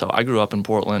college. So I grew up in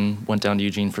Portland, went down to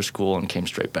Eugene for school, and came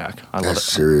straight back. That's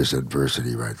serious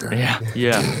adversity right there.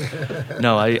 Yeah.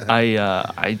 No,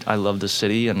 I love the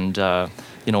city, and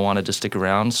wanted to stick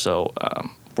around. So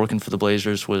working for the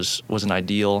Blazers was an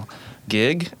ideal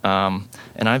gig, and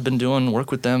I've been doing work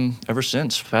with them ever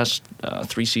since. Past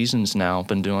 3 seasons now,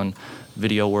 been doing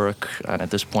video work, and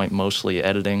at this point mostly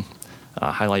editing,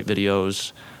 highlight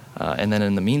videos, and then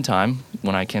in the meantime,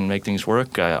 when I can make things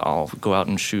work, I'll go out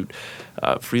and shoot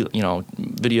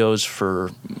videos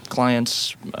for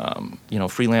clients,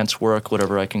 freelance work,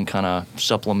 whatever I can kind of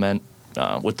supplement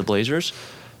with the Blazers.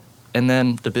 And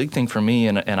then the big thing for me,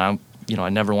 and I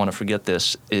never want to forget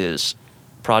this, is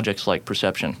projects like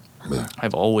Perception. Yeah.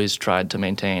 I've always tried to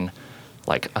maintain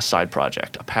like a side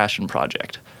project, a passion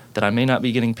project that I may not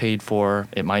be getting paid for.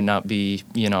 It might not be,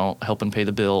 helping pay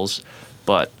the bills,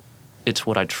 but it's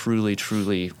what I truly,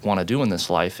 truly want to do in this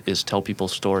life, is tell people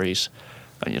stories,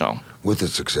 With the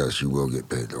success, you will get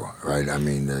paid, though, right? I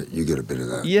mean, you get a bit of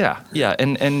that. Yeah.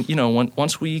 And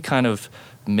once we kind of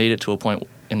made it to a point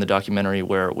in the documentary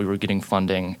where we were getting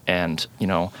funding, and,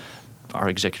 our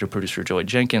executive producer, Joey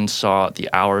Jenkins, saw the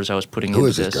hours I was putting into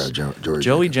this. Who is this guy,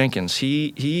 Joey Jenkins?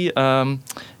 He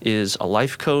is a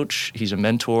life coach. He's a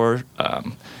mentor.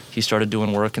 He started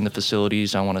doing work in the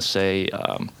facilities, I want to say,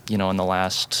 in the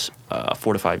last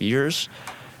 4 to 5 years.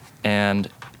 And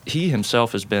he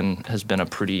himself has been a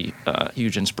pretty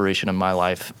huge inspiration in my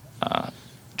life,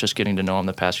 just getting to know him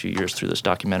the past few years through this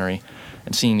documentary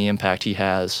and seeing the impact he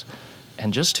has,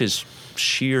 and just his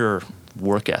sheer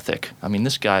work ethic. I mean,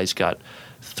 this guy's got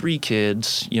 3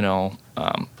 kids, his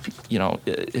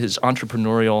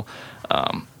entrepreneurial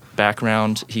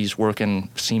background. He's working,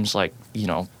 seems like,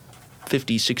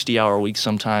 50, 60-hour weeks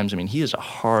sometimes. I mean, he is a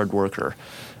hard worker.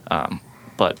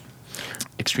 But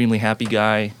extremely happy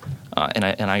guy, and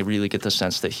I really get the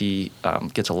sense that he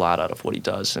gets a lot out of what he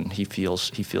does, and he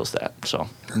feels that. So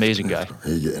amazing guy.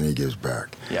 And he gives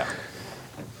back. Yeah.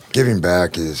 Giving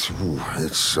back is,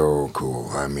 it's so cool.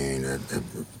 I mean,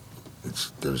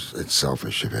 it's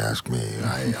selfish if you ask me.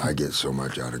 I get so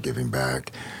much out of giving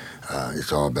back.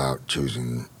 It's all about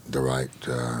choosing the right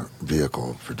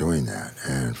vehicle for doing that.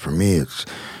 And for me, it's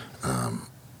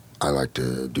I like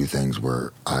to do things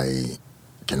where I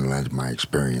can lend my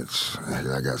experience.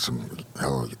 I got some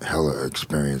hella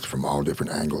experience from all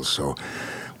different angles, so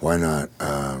why not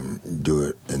do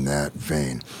it in that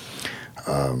vein?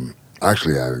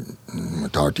 Actually, I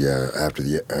talked to you after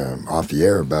off the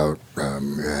air about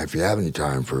if you have any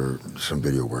time for some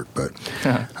video work. But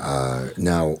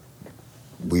now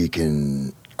we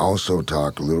can also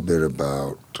talk a little bit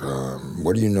about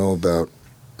what do you know about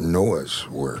Noah's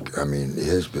work? I mean,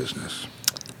 his business.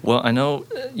 Well, I know,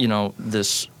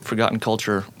 this Forgotten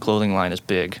Culture clothing line is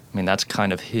big. I mean, that's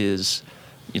kind of his,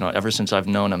 ever since I've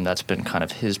known him, that's been kind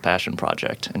of his passion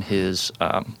project and his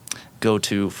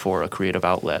go-to for a creative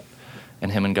outlet.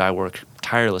 And him and Guy work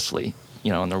tirelessly,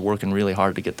 and they're working really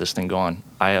hard to get this thing going.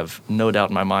 I have no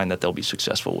doubt in my mind that they'll be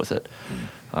successful with it.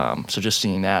 So just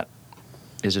seeing that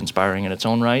is inspiring in its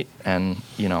own right. And,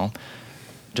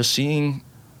 just seeing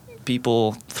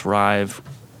people thrive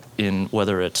in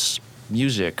whether it's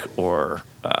music or,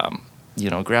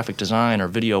 graphic design or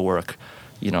video work,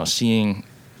 seeing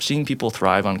people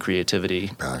thrive on creativity,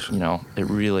 passion. It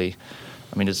really...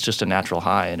 I mean, it's just a natural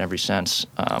high in every sense,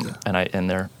 and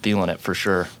they're feeling it for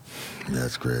sure.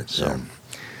 That's great. So,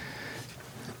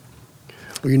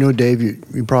 Well, Dave,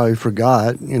 you probably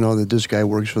forgot, that this guy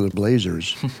works for the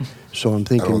Blazers. So I'm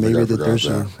thinking maybe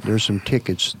that there's some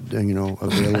tickets,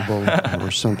 available or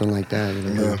something like that.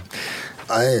 Yeah.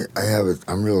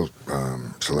 I'm real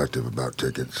selective about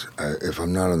tickets. If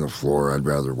I'm not on the floor, I'd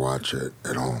rather watch it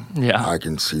at home. Yeah. I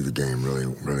can see the game really,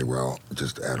 really well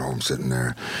just at home sitting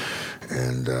there.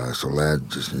 And so Ladd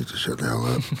just needs to shut the hell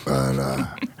up. But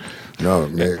no,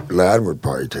 Ladd would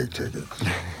probably take tickets.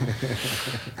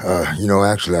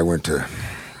 Actually, I went to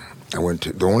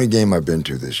the only game I've been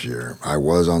to this year. I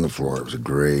was on the floor. It was a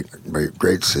great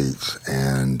seats,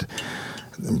 and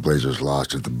the Blazers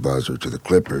lost at the buzzer to the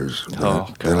Clippers.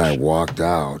 Then I walked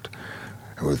out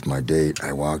with my date.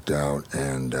 I walked out,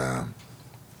 and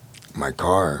my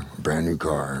car, brand new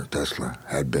car, Tesla,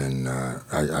 had been.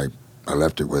 I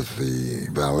left it with the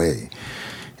valet,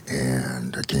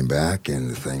 and I came back,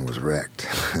 and the thing was wrecked.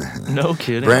 No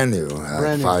kidding. Brand new,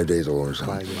 5 days old or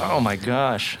something. Oh my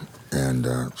gosh. And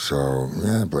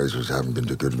Blazers haven't been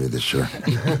too good to me this year.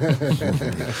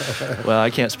 Well, I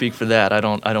can't speak for that. I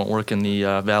don't work in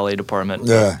the valet department.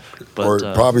 But or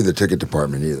probably the ticket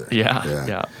department either.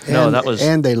 Yeah.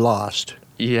 And they lost.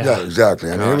 Yeah, exactly.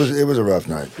 I mean, it was a rough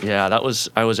night. Yeah,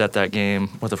 I was at that game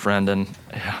with a friend, and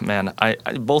man, I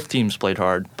both teams played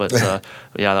hard, but I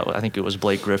think it was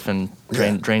Blake Griffin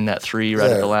drained that three right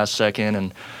at the last second,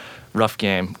 and rough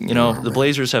game. The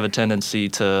Blazers have a tendency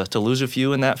to lose a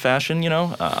few in that fashion.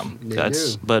 But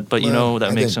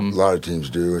that makes them. A lot of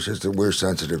teams do. It's just that we're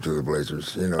sensitive to the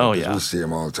Blazers. We see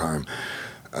them all the time.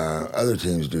 Other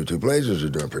teams do too. Blazers are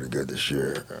doing pretty good this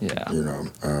year. Yeah.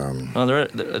 Well,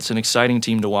 it's an exciting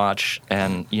team to watch,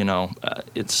 and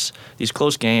it's these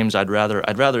close games. I'd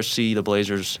rather see the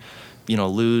Blazers,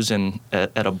 lose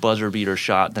at a buzzer beater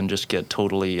shot than just get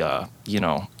totally,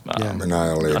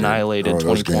 annihilated.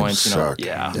 20 points. Suck.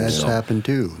 That's happened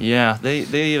too. Yeah,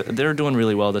 they're doing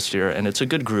really well this year, and it's a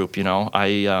good group. When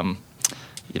I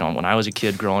was a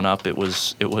kid growing up, it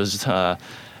was.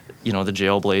 The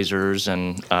jail Blazers,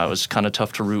 and it was kind of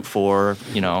tough to root for,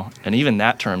 and even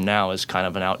that term now is kind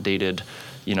of an outdated,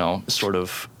 sort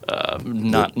of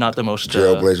not the most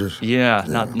jail Blazers. Yeah,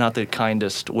 not the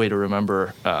kindest way to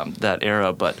remember that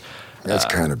era, but that's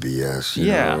kind of BS.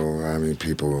 You know? I mean,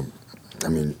 people. I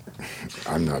mean,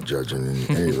 I'm not judging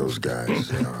any of those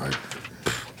guys.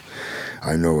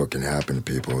 I know what can happen to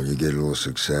people. You get a little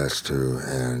success too,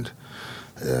 and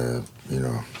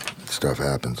stuff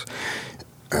happens.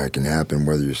 It can happen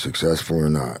whether you're successful or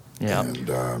not. Yeah. And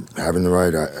having the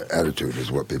right attitude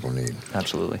is what people need.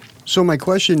 Absolutely. So my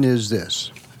question is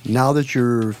this. Now that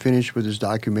you're finished with this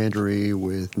documentary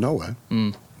with Noah,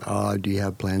 do you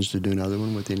have plans to do another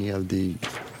one with any of the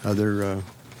other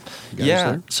guys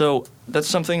there? So that's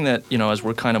something that, as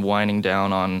we're kind of winding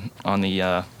down on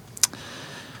the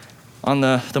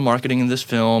marketing of this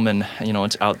film, and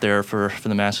it's out there for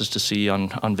the masses to see on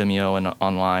Vimeo and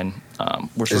online.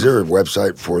 Is there a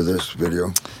website for this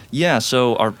video? Yeah,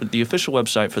 so the official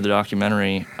website for the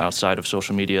documentary outside of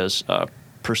social media is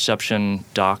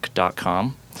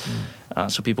perceptiondoc.com.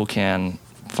 So people can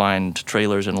find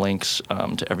trailers and links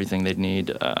to everything they'd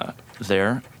need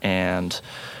there. And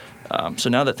so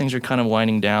now that things are kind of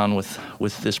winding down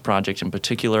with this project in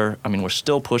particular, I mean, we're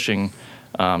still pushing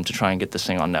to try and get this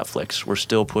thing on Netflix. We're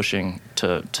still pushing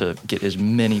to get as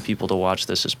many people to watch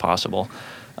this as possible.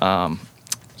 I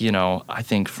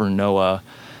think for Noah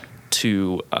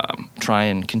to try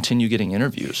and continue getting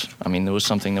interviews. I mean, there was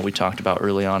something that we talked about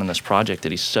early on in this project,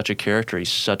 that he's such a character,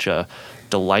 he's such a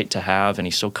delight to have, and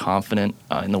he's so confident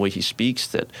in the way he speaks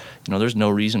that, there's no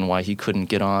reason why he couldn't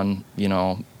get on,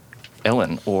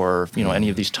 Ellen or, any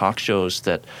of these talk shows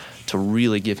to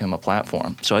really give him a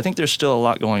platform. So I think there's still a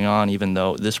lot going on, even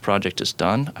though this project is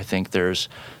done. I think there's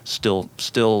still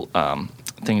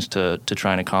things to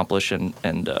try and accomplish, and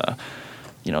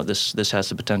this has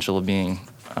the potential of being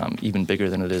even bigger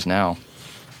than it is now.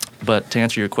 But to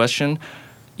answer your question,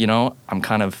 I'm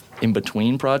kind of in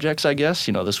between projects, I guess.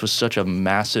 This was such a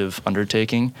massive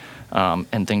undertaking,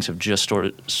 and things have just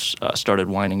started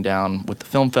winding down with the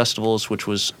film festivals, which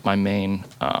was my main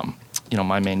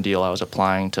deal. I was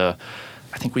applying to,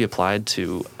 I think we applied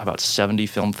to about 70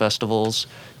 film festivals,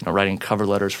 writing cover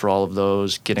letters for all of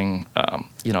those, getting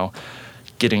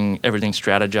everything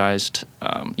strategized.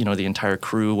 The entire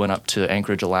crew went up to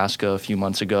Anchorage, Alaska a few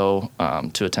months ago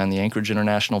to attend the Anchorage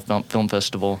International Film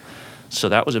Festival. So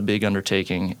that was a big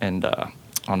undertaking and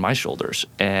on my shoulders.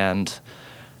 And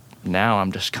now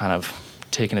I'm just kind of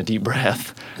taking a deep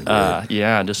breath.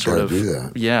 Just sort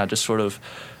of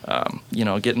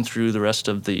getting through the rest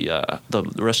of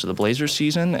the Blazers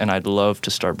season. And I'd love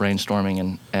to start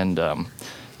brainstorming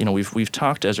and we've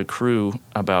talked as a crew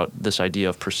about this idea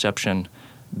of perception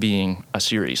being a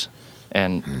series,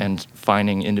 and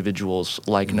finding individuals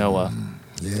like Noah,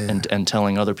 and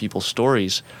telling other people's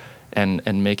stories,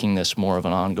 and making this more of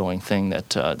an ongoing thing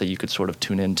that you could sort of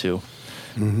tune into.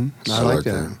 Mm-hmm. I like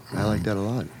that. I like that a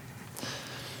lot.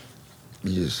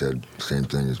 You just said the same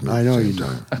thing as me. I know at the you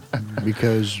same time.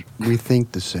 Because we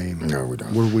think the same. No, we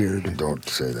don't. We're weird. Don't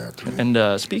say that to me.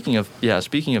 And speaking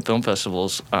of film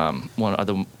festivals, one of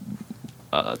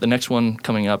the next one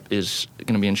coming up is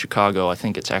going to be in Chicago. I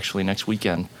think it's actually next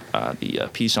weekend, the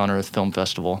Peace on Earth Film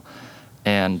Festival.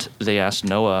 And they asked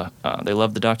Noah, they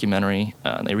loved the documentary,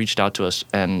 they reached out to us,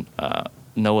 and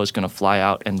Noah's going to fly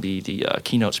out and be the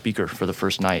keynote speaker for the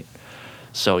first night.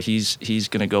 So he's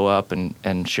going to go up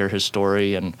and share his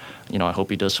story, and I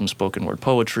hope he does some spoken word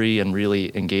poetry and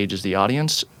really engages the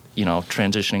audience,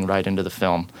 transitioning right into the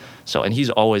film. So, and he's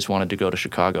always wanted to go to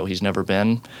Chicago. He's never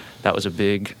been. That was a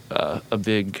big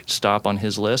stop on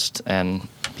his list, and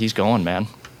he's going, man.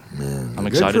 I'm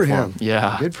excited for him.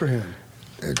 Yeah. Good for him.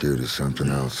 That dude is something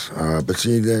else. But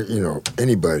see, that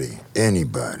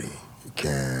anybody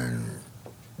can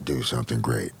do something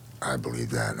great. I believe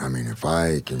that. I mean, if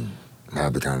I can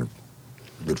have the kind of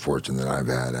good fortune that I've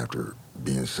had after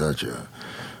being such a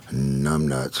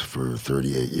numbnuts for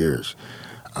 38 years,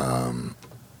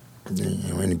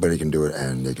 anybody can do it,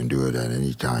 and they can do it at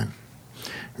any time.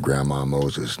 Grandma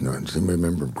Moses. No, does anybody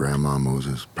remember Grandma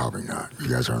Moses? Probably not. You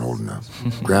guys aren't old enough.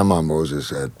 Grandma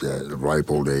Moses, at the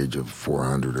ripe old age of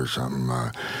 400 or something,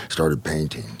 started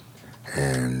painting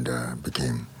and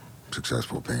became a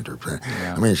successful painter.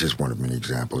 Yeah. I mean, it's just one of many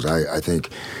examples. I think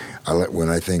when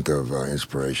I think of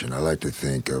inspiration, I like to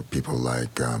think of people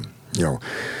like,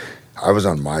 I was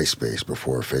on MySpace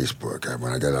before Facebook.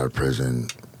 When I got out of prison,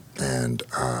 and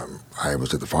I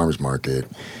was at the farmer's market,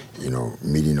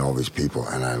 meeting all these people,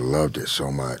 and I loved it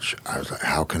so much. I was like,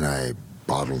 how can I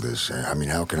bottle this? I mean,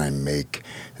 how can I make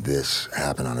this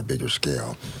happen on a bigger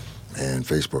scale? And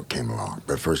Facebook came along.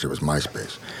 But first it was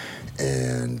MySpace.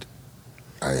 And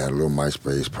I had a little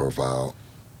MySpace profile,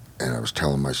 and I was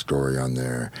telling my story on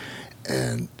there,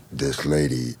 and this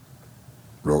lady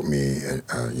wrote me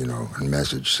a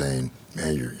message saying,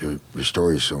 man, your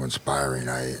story is so inspiring.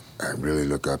 I really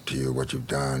look up to you, what you've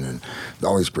done, and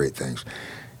all these great things.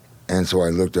 And so I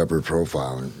looked up her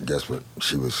profile, and guess what?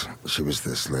 She was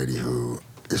this lady who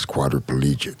is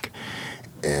quadriplegic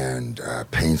and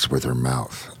paints with her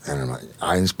mouth. And I'm like,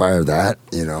 I inspire that?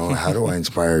 How do I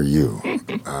inspire you?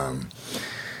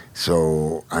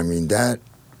 So, I mean, that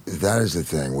is the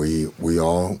thing. We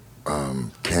all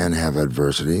can have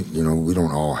adversity. We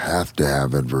don't all have to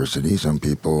have adversity. Some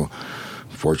people,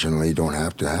 fortunately, don't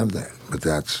have to have that. But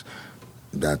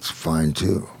that's fine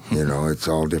too. It's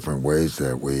all different ways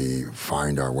that we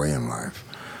find our way in life.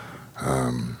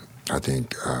 I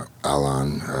think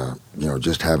Alan,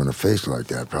 just having a face like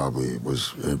that probably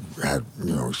had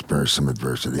experienced some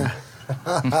adversity.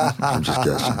 I'm just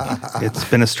guessing. It's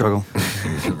been a struggle.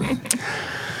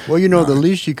 Well, you know, the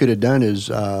least you could have done is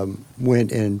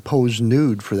went and posed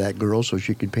nude for that girl so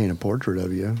she could paint a portrait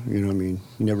of you. You know what I mean?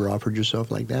 You never offered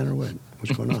yourself like that or what?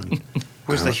 What's going on?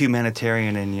 Where's the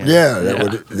humanitarian in you? Yeah,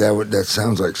 that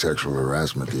sounds like sexual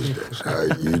harassment these days.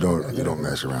 You don't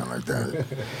mess around like that.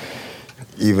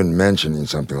 Even mentioning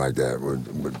something like that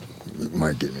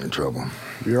might get me in trouble.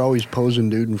 You're always posing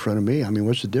nude in front of me. I mean,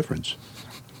 what's the difference?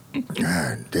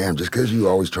 God damn! Just because you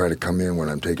always try to come in when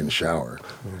I'm taking a shower,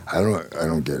 I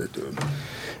don't get it, dude.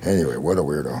 Anyway, what a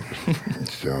weirdo.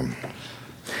 So,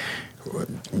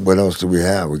 what else do we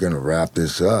have? We're gonna wrap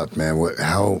this up, man.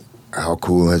 How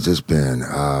cool has this been?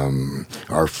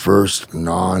 Our first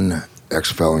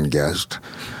non-ex-felon guest.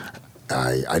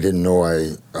 I didn't know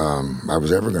I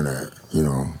was ever gonna,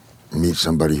 meet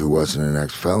somebody who wasn't an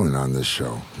ex-felon on this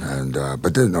show,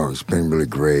 but it's been really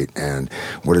great, and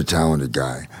what a talented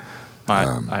guy.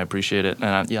 I appreciate it,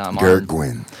 and I'm Garrett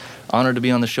Guinn. Honored to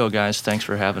be on the show, guys. Thanks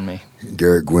for having me.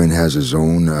 Garrett Guinn has his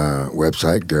own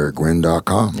website,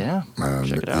 GarrettGuinn.com. Yeah,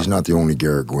 check it out. He's not the only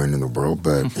Garrett Guinn in the world,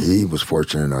 but he was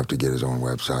fortunate enough to get his own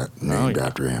website named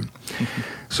after him.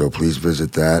 So please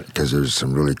visit that, because there's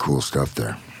some really cool stuff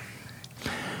there.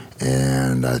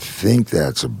 And I think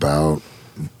that's about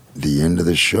the end of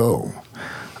the show.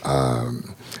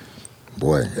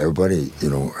 Boy, everybody,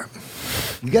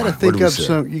 you got to think up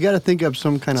some. You got to think up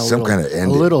some kind of ending. A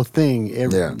little thing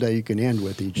that you can end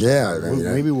with each. Yeah,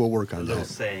 maybe we'll work on a little that.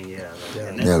 saying,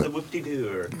 and that's the whoop-de-doo,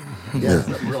 or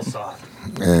something real soft.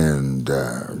 And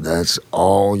that's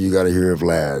all you got to hear of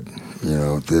Lad,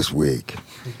 this week.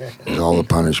 It's all the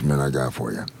punishment I got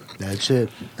for you. That's it.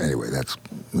 Anyway,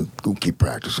 we'll keep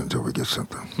practicing until we get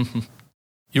something.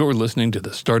 You're listening to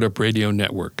the Startup Radio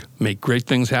Network. Make great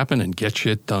things happen and get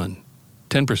shit done.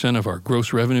 10% of our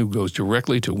gross revenue goes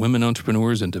directly to women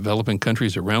entrepreneurs in developing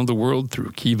countries around the world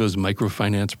through Kiva's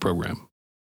microfinance program.